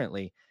and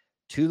currently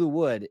to the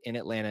wood in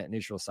Atlanta at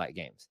neutral site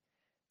games.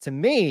 To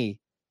me,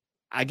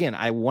 again,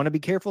 I want to be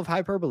careful of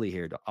hyperbole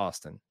here to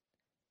Austin.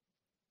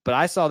 But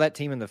I saw that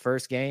team in the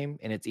first game,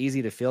 and it's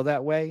easy to feel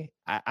that way.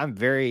 I'm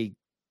very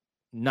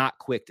not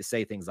quick to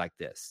say things like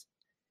this.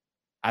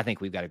 I think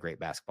we've got a great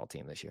basketball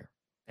team this year.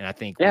 And I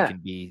think we can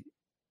be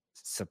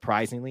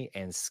surprisingly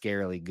and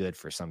scarily good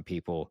for some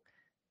people.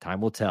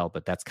 Time will tell,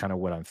 but that's kind of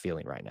what I'm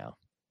feeling right now.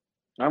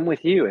 I'm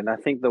with you. And I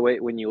think the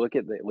way when you look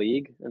at the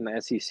league and the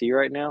SEC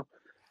right now,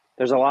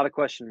 there's a lot of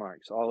question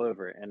marks all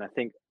over it. And I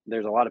think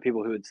there's a lot of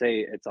people who would say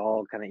it's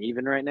all kind of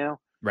even right now.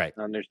 Right.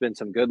 There's been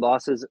some good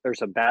losses or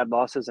some bad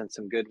losses and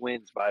some good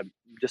wins by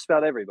just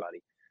about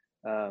everybody.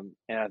 And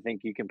I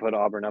think you can put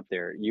Auburn up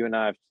there. You and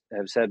I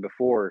have said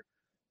before,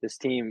 this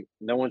team,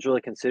 no one's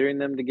really considering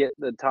them to get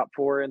the top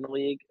 4 in the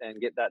league and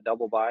get that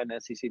double bye in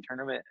the SEC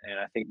tournament. And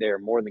I think they are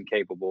more than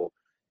capable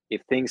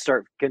if things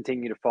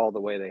continue to fall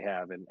the way they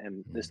have.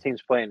 And this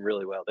team's playing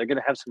really well. They're going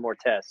to have some more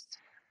tests,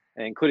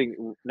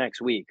 including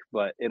next week,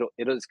 but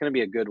it's going to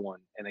be a good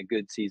one and a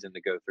good season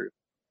to go through.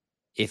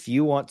 If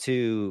you want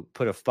to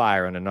put a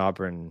fire on an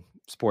Auburn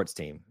sports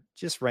team,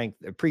 just rank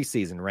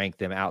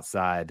them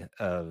outside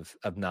of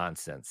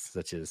nonsense,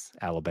 such as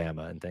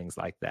Alabama and things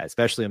like that,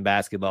 especially in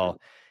basketball.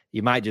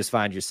 You might just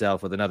find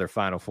yourself with another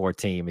Final Four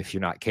team if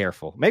you're not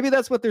careful. Maybe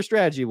that's what their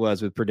strategy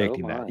was with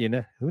predicting that. You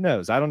know, who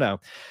knows? I don't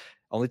know.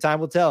 Only time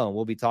will tell, and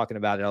we'll be talking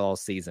about it all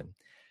season.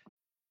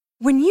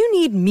 When you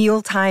need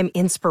mealtime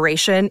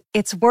inspiration,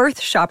 it's worth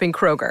shopping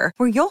Kroger,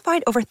 where you'll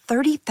find over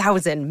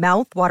 30,000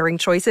 mouth-watering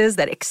choices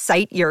that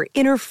excite your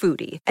inner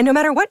foodie. And no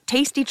matter what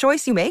tasty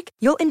choice you make,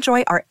 you'll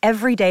enjoy our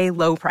everyday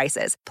low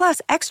prices, plus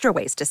extra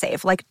ways to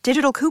save, like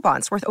digital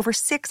coupons worth over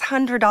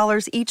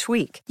 $600 each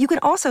week. You can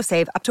also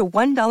save up to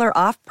 $1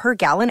 off per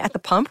gallon at the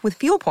pump with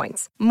fuel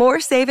points.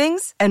 More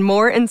savings and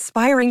more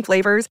inspiring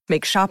flavors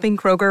make shopping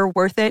Kroger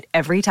worth it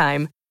every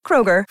time.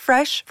 Kroger,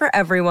 fresh for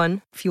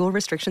everyone. Fuel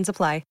restrictions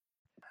apply.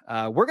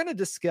 We're going to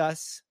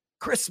discuss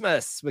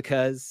Christmas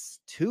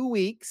because 2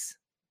 weeks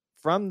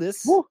from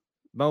this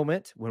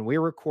moment when we're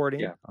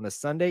recording on a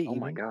Sunday evening. Oh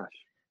my gosh.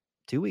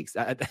 2 weeks.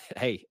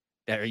 Hey,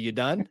 are you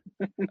done?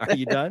 Are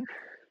you done?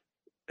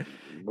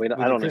 Wait,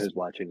 I don't know who's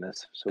watching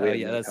this. So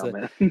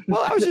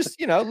well, I was just,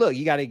 look,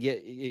 you got to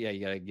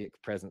get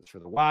presents for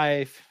the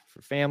wife,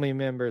 for family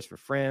members, for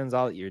friends,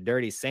 all your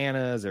dirty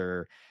Santas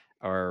or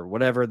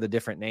whatever the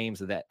different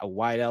names of that, a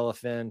white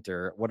elephant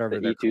or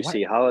whatever. The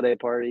E2C holiday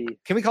party.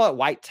 Can we call it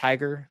white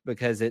tiger?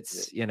 Because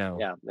it's,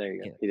 Yeah, there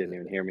you go. He didn't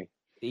even hear me.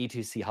 The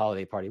E2C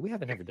holiday party. We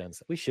haven't ever done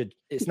so. We should.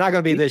 It's not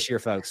going to be this year,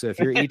 folks. So if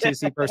you're an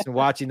E2C person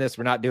watching this,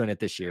 we're not doing it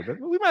this year,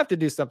 but we might have to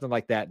do something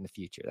like that in the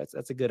future.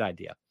 That's a good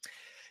idea.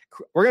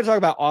 We're going to talk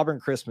about Auburn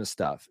Christmas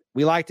stuff.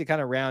 We like to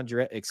kind of round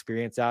your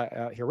experience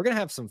out here. We're going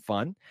to have some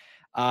fun.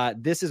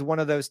 This is one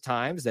of those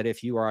times that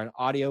if you are an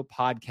audio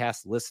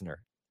podcast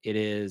listener, it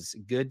is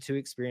good to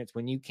experience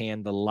when you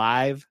can the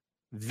live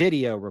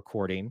video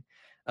recording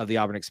of the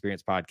Auburn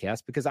Experience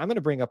podcast, because I'm going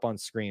to bring up on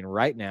screen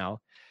right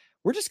now.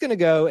 We're just going to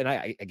go,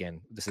 and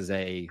again, this is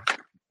a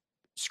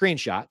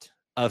screenshot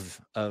of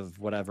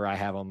whatever I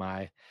have on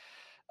my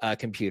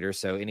computer.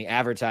 So any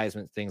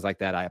advertisements, things like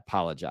that, I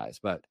apologize.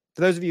 But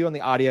for those of you on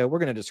the audio, we're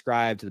going to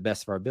describe to the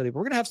best of our ability, but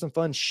we're going to have some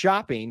fun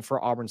shopping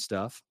for Auburn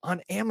stuff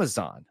on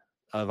Amazon,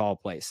 of all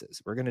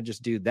places. We're going to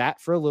just do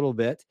that for a little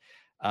bit.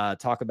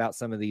 Talk about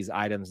some of these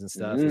items and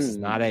stuff. This is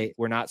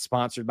we're not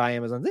sponsored by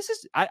Amazon. This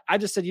is, I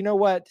just said, you know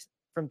what?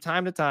 From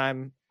time to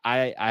time,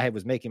 I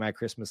was making my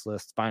Christmas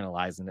list,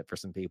 finalizing it for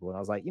some people. And I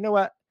was like, you know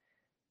what?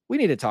 We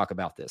need to talk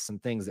about this, some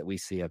things that we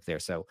see up there.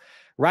 So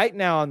right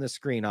now on the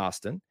screen,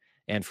 Austin,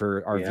 and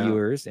for our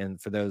viewers and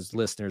for those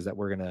listeners that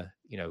we're going to,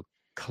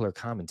 color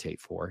commentate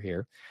for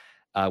here,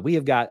 we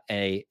have got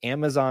a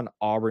Amazon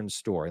Auburn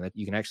store, and that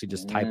you can actually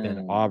just type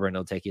in Auburn.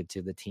 It'll take you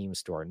to the team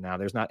store. Now,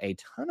 there's not a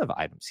ton of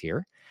items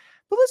here,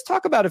 but let's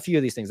talk about a few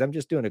of these things. I'm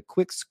just doing a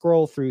quick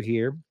scroll through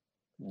here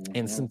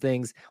and some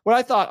things. What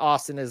I thought,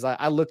 Austin, is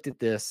I looked at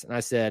this and I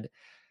said,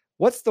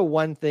 what's the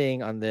one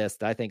thing on this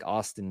that I think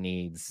Austin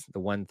needs? The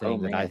one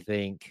thing that I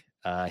think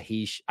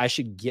I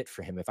should get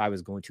for him if I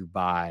was going to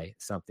buy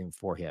something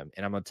for him.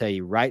 And I'm going to tell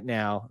you right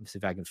now, let's see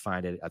if I can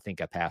find it. I think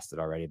I passed it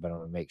already, but I'm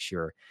going to make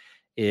sure.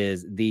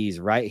 Is these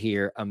right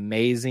here,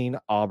 amazing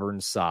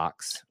Auburn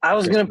socks. I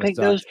was going to pick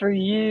those for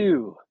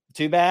you.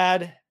 Too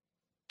bad.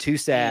 Too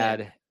sad.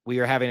 Yeah. We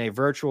are having a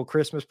virtual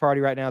Christmas party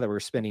right now that we're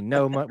spending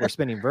we're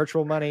spending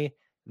virtual money.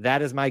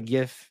 That is my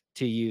gift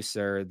to you,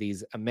 sir.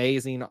 These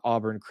amazing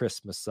Auburn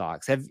Christmas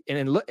socks. And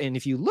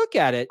if you look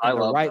at it in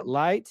the right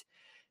light,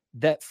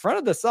 that front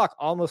of the sock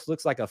almost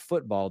looks like a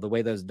football, the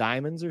way those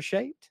diamonds are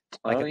shaped.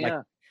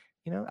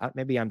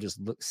 Maybe I'm just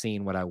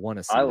seeing what I want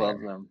to see. I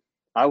love them.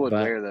 I would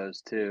wear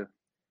those too.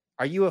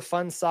 Are you a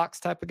fun socks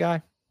type of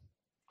guy?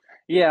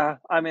 Yeah.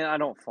 I mean, I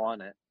don't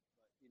flaunt it.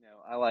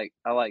 I like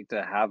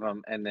to have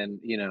them, and then,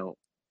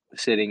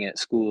 sitting at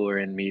school or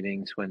in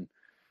meetings when,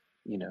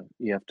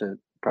 you have to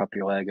prop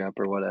your leg up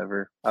or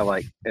whatever.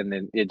 And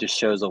then it just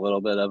shows a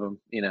little bit of them.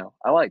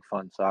 I like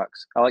fun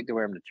socks. I like to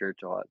wear them to church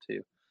a lot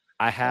too.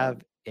 I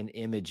have an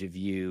image of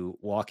you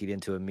walking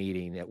into a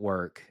meeting at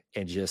work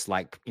and just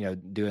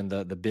doing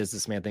the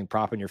businessman thing,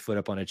 propping your foot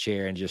up on a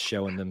chair and just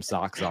showing them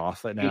socks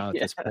off at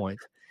this point.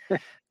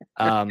 This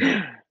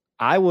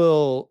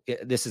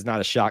is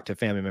not a shock to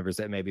family members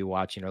that may be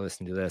watching or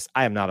listening to this.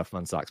 I am not a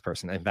fun socks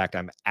person. In fact,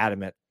 I'm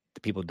adamant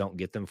that people don't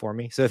get them for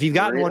me. So if you've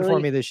gotten one for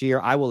me this year,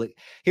 I will.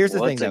 Here's the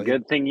thing, though. It's a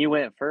good thing you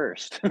went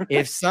first.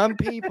 if some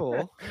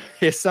people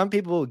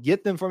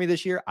get them for me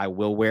this year, I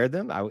will wear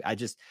them.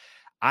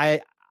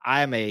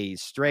 I'm a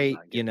straight,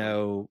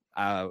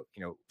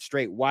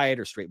 straight white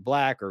or straight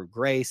black or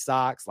gray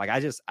socks. Like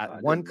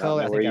one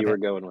color. I think you were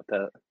going with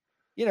that.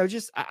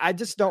 I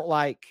just don't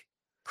like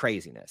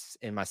craziness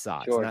in my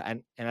socks. Sure.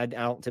 And I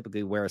don't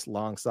typically wear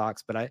long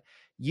socks, but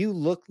you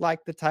look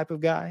like the type of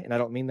guy, and I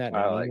don't mean that in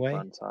any way.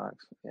 Fun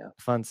socks. Yeah.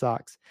 Fun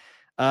socks.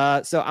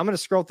 So I'm going to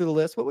scroll through the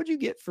list. What would you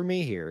get for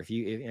me here?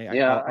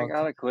 I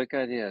got a quick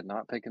idea.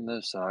 Not picking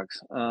those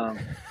socks. Not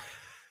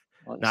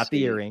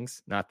the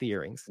earrings.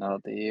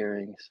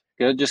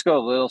 Good. Just go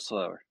a little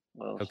slower.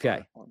 Okay.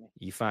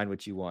 You find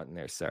what you want in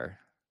there, sir.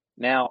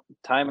 Now,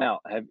 time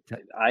out.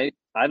 I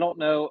don't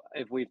know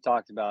if we've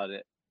talked about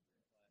it.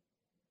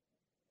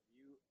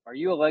 Are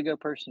you a Lego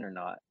person or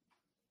not?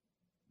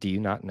 Do you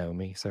not know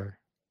me, sir?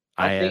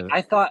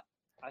 I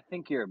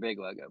think you're a big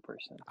Lego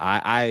person.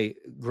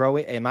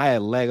 Am I a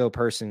Lego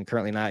person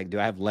currently? Not. Do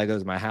I have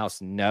Legos in my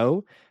house?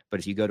 No. But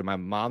if you go to my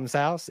mom's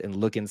house and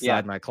look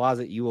inside my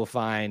closet, you will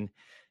find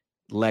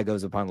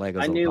Legos upon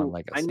Legos upon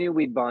Legos. I knew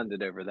we'd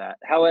bonded over that.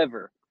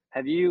 However,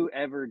 have you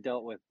ever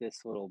dealt with this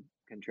little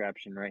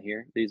contraption right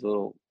here? These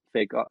little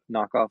fake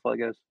knockoff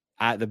Legos?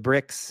 The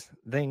bricks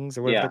things,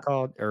 or whatever they're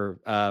called, or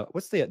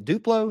what's the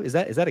Duplo? Is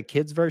that a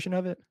kid's version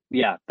of it?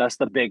 Yeah, that's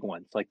the big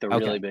ones, like the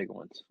really big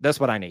ones. That's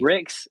what I need.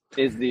 Bricks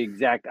is the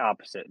exact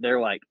opposite. They're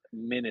like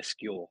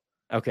minuscule.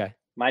 Okay.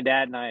 My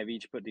dad and I have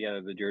each put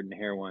together the Jordan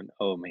hair one.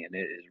 Oh man, it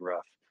is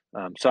rough.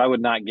 So I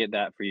would not get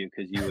that for you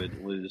because you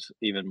would lose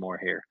even more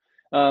hair.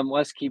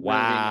 Let's keep moving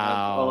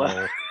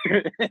up.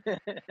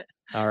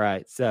 All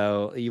right.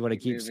 So you want to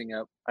keep moving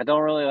up. I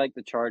don't really like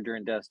the charger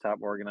and desktop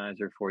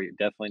organizer for you.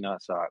 Definitely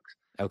not socks.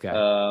 Okay.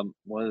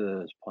 What are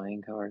those,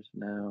 playing cards?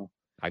 No.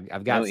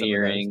 I've got some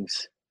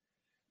earrings.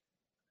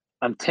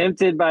 I'm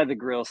tempted by the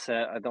grill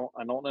set. I don't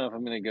know if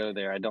I'm going to go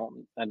there. I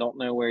don't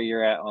know where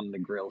you're at on the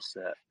grill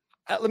set.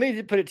 Let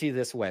me put it to you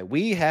this way.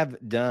 We have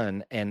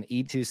done an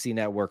E2C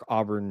Network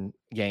Auburn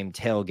game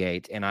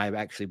tailgate, and I've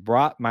actually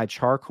brought my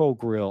charcoal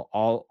grill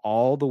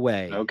all the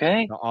way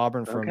to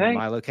Auburn from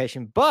my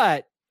location.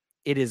 But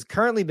it has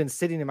currently been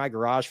sitting in my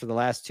garage for the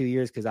last 2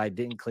 years because I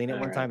didn't clean it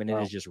one time, and it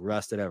has just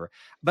rusted over.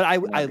 But I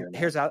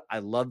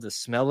love the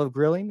smell of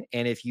grilling.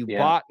 And if you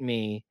bought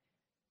me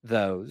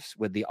those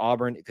with the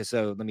Auburn,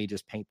 so let me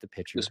just paint the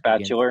picture. The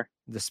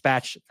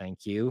spatula.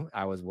 Thank you.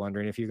 I was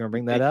wondering if you're going to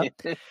bring that up.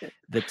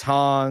 The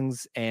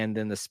tongs and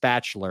then the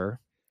spatula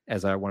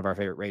as one of our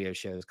favorite radio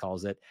shows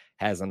calls it,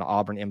 has an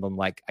Auburn emblem,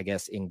 like, I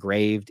guess,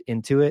 engraved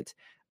into it.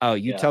 Oh,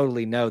 you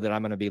totally know that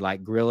I'm going to be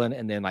like grilling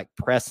and then like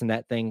pressing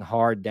that thing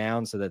hard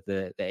down so that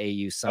the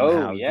AU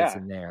somehow gets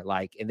in there.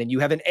 Like, and then you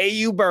have an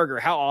AU burger.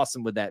 How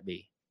awesome would that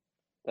be?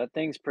 That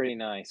thing's pretty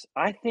nice.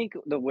 I think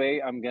the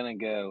way I'm going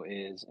to go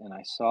is, and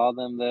I saw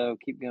them though,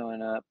 keep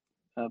going up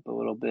a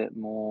little bit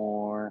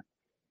more,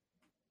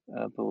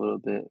 up a little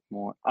bit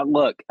more.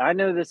 Look, I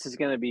know this is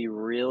going to be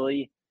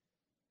really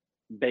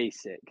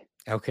basic.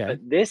 Okay. But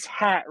this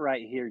hat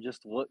right here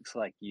just looks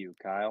like you,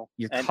 Kyle.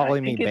 You're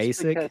calling me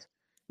basic?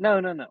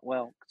 No.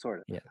 Well, sort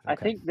of. Yeah, okay. I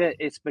think that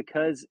it's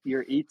because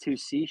your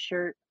E2C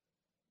shirt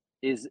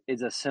is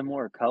a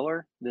similar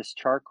color, this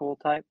charcoal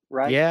type,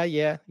 right?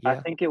 Yeah. I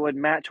think it would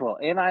match well.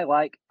 And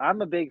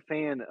I'm a big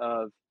fan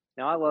of,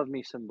 now I love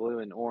me some blue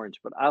and orange,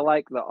 but I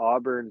like the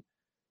Auburn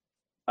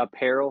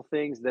apparel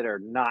things that are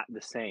not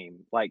the same.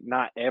 Like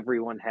not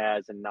everyone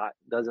has and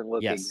doesn't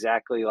look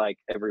exactly like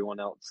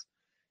everyone else.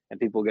 And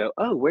people go,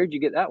 oh, where'd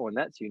you get that one?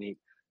 That's unique.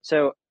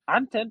 So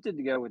I'm tempted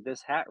to go with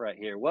this hat right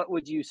here. What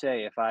would you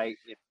say if I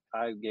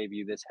gave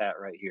you this hat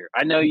right here?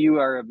 I know you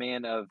are a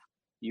man of,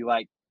 you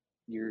like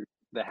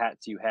the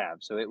hats you have,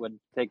 so it would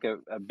take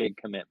a big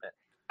commitment.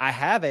 I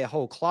have a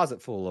whole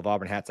closet full of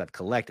Auburn hats I've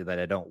collected that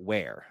I don't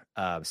wear.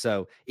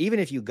 So even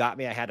if you got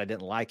me a hat I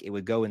didn't like, it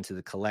would go into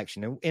the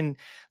collection. And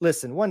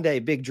listen, one day,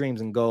 big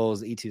dreams and goals,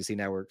 the E2C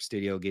Network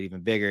studio get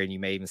even bigger, and you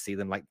may even see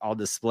them like all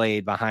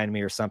displayed behind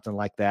me or something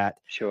like that.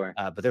 Sure.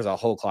 But there's a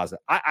whole closet.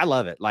 I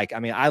love it. Like, I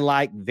mean, I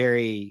like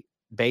very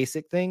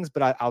basic things,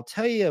 but I'll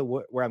tell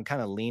you where I'm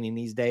kind of leaning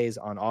these days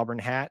on Auburn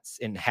hats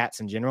and hats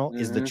in general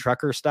is the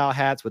trucker style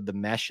hats with the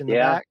mesh in the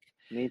back.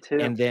 Me too.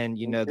 And then,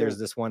 there's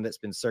this one that's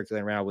been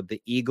circulating around with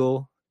the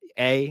Eagle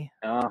like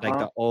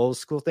the old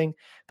school thing.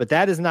 But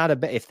that is not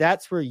if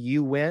that's where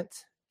you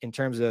went in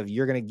terms of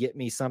you're going to get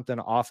me something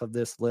off of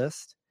this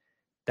list,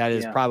 that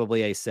is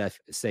probably a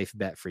safe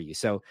bet for you.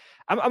 So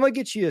I'm going to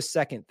get you a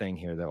second thing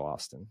here, though,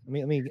 Austin.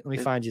 Let me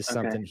find you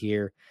something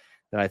here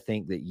that I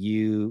think that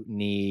you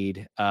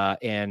need.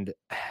 And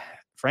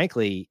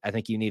frankly, I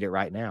think you need it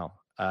right now.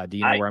 Do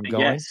you know where I'm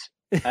going?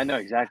 Yes, I know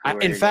exactly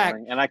where in fact,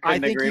 going, and I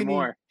couldn't agree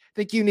more. I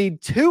think you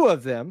need two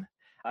of them.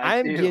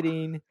 I'm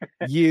getting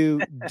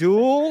you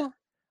dual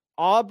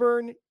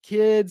Auburn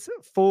kids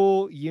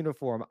full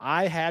uniform.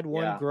 I had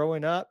one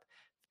growing up.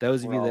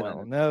 Those of you that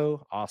don't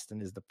know,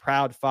 Austin is the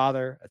proud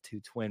father of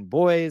two twin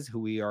boys who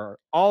we are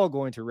all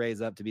going to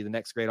raise up to be the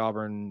next great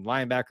Auburn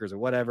linebackers or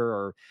whatever,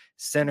 or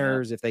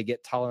centers if they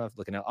get tall enough.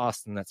 Looking at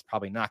Austin, that's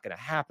probably not going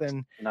to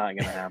happen. Not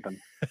going to happen.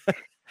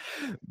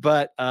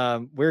 But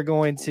we're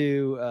going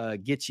to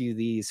get you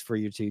these for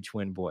your two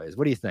twin boys.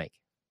 What do you think?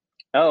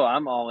 Oh,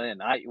 I'm all in.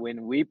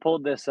 When we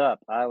pulled this up,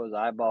 I was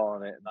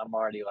eyeballing it, and I'm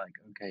already like,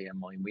 okay,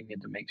 Emily, we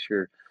need to make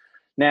sure.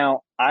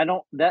 Now,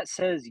 that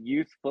says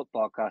youth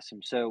football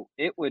costume, so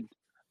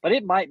they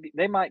might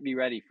be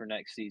ready for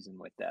next season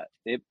with that.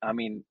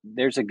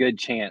 There's a good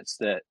chance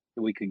that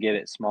we could get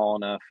it small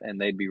enough and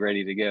they'd be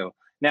ready to go.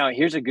 Now,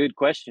 here's a good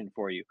question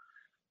for you,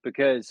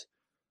 because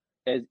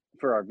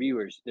for our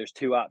viewers, there's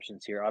two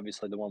options here.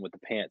 Obviously, the one with the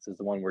pants is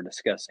the one we're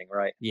discussing,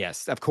 right?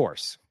 Yes, of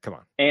course. Come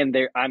on. And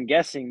I'm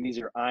guessing these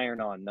are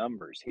iron-on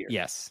numbers here.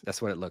 Yes,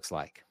 that's what it looks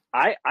like.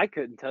 I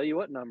couldn't tell you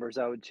what numbers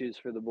I would choose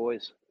for the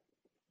boys.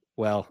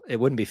 Well, it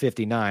wouldn't be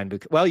 59.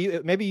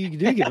 Maybe you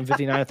do give them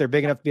 59 if they're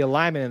big enough to be a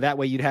lineman, and that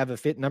way you'd have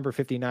a number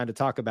 59 to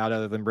talk about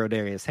other than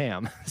Brodarius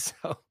Ham.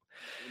 So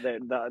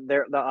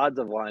the odds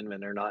of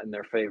linemen are not in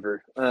their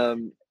favor.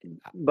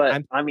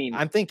 But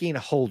I'm thinking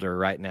Holder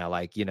right now.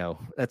 Like,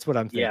 that's what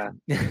I'm thinking.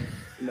 Yeah,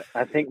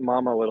 I think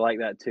Mama would like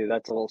that too.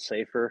 That's a little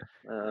safer,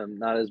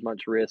 not as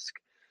much risk.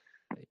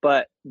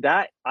 But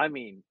that is a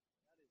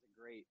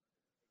great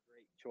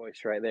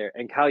choice right there.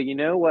 And Kyle, you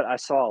know what I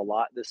saw a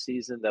lot this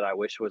season that I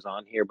wish was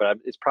on here, but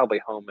it's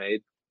probably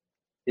homemade,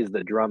 is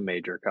the drum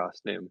major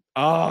costume.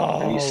 Oh,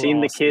 have you seen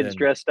Austin. The kids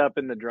dressed up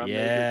in the drum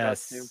major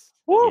costume?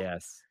 Woo!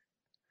 Yes.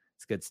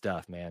 It's good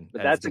stuff, man.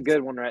 But that's a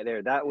good one right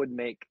there. That would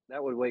make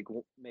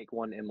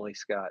one Emily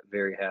Scott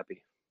very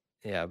happy.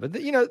 Yeah, but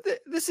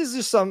this is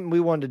just something we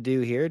wanted to do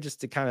here, just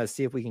to kind of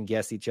see if we can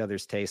guess each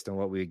other's taste on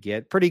what we would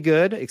get. Pretty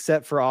good,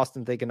 except for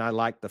Austin thinking I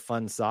like the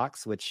fun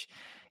socks, which,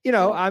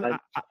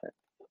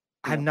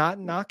 I'm not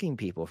knocking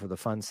people for the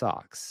fun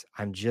socks.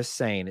 I'm just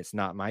saying it's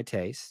not my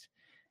taste.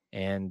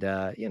 And,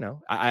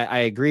 I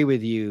agree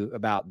with you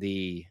about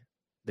the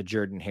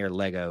Jordan Hare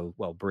Lego,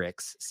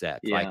 bricks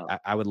set. Yeah,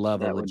 like I would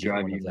love a legit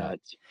one of that.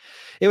 Nuts.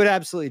 It would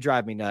absolutely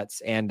drive me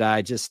nuts. And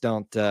I just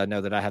don't know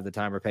that I have the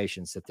time or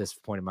patience at this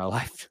point in my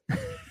life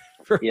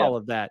for all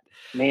of that.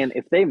 Man,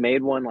 if they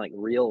made one like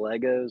real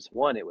Legos,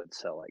 one, it would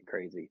sell like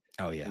crazy.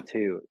 Oh yeah. And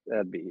two,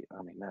 that'd be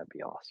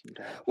awesome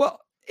to have.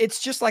 Well,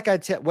 it's just like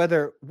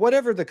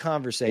whatever the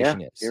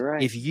conversation is. You're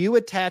right. If you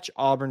attach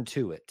Auburn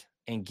to it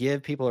and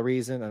give people a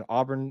reason, the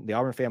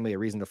Auburn family a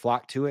reason to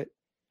flock to it,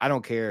 I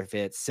don't care if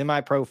it's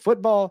semi-pro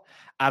football.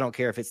 I don't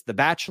care if it's The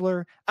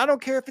Bachelor. I don't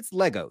care if it's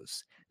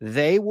Legos.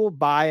 They will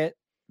buy it,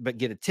 but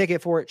get a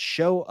ticket for it,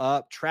 show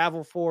up,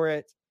 travel for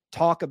it,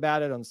 talk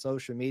about it on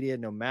social media,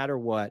 no matter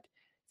what.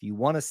 If you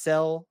want to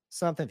sell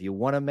something, if you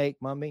want to make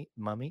money,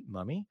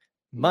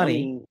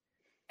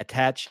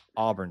 attach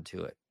Auburn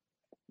to it.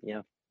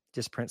 Yeah.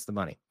 Just prints the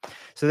money.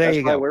 So there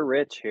you go. We're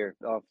rich here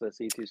off the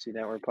C2C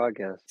Network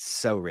podcast.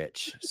 So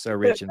rich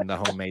in the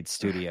homemade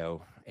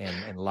studio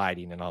and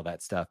lighting and all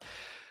that stuff.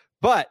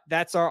 But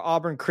that's our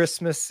Auburn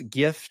Christmas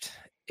gift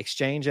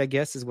exchange, I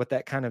guess, is what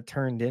that kind of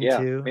turned into.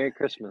 Yeah. Merry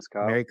Christmas,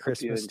 Kyle. Merry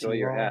Christmas. Hope you enjoy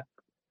your hat.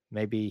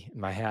 Maybe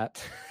my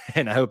hat.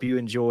 And I hope you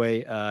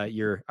enjoy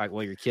your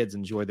kids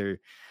enjoy their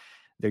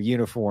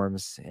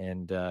uniforms,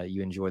 and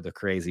you enjoy the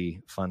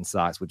crazy fun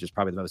socks, which is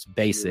probably the most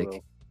basic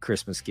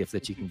Christmas gift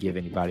that you can give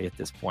anybody at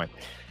this point.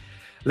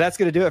 That's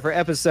going to do it for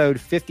episode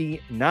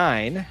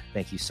 59.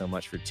 Thank you so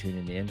much for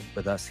tuning in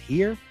with us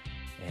here.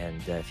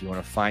 And if you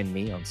want to find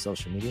me on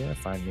social media,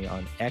 find me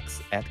on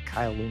X at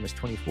Kyle Loomis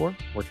 24.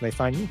 Where can they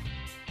find you?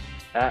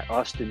 At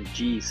Austin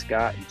G.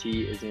 Scott.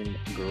 G is in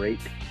great.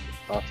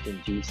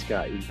 Austin G.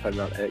 Scott. You can find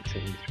me on X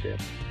and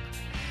Instagram.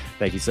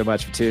 Thank you so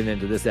much for tuning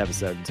into this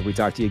episode. Until we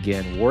talk to you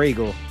again, War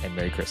Eagle and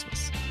Merry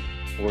Christmas.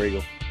 War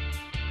Eagle.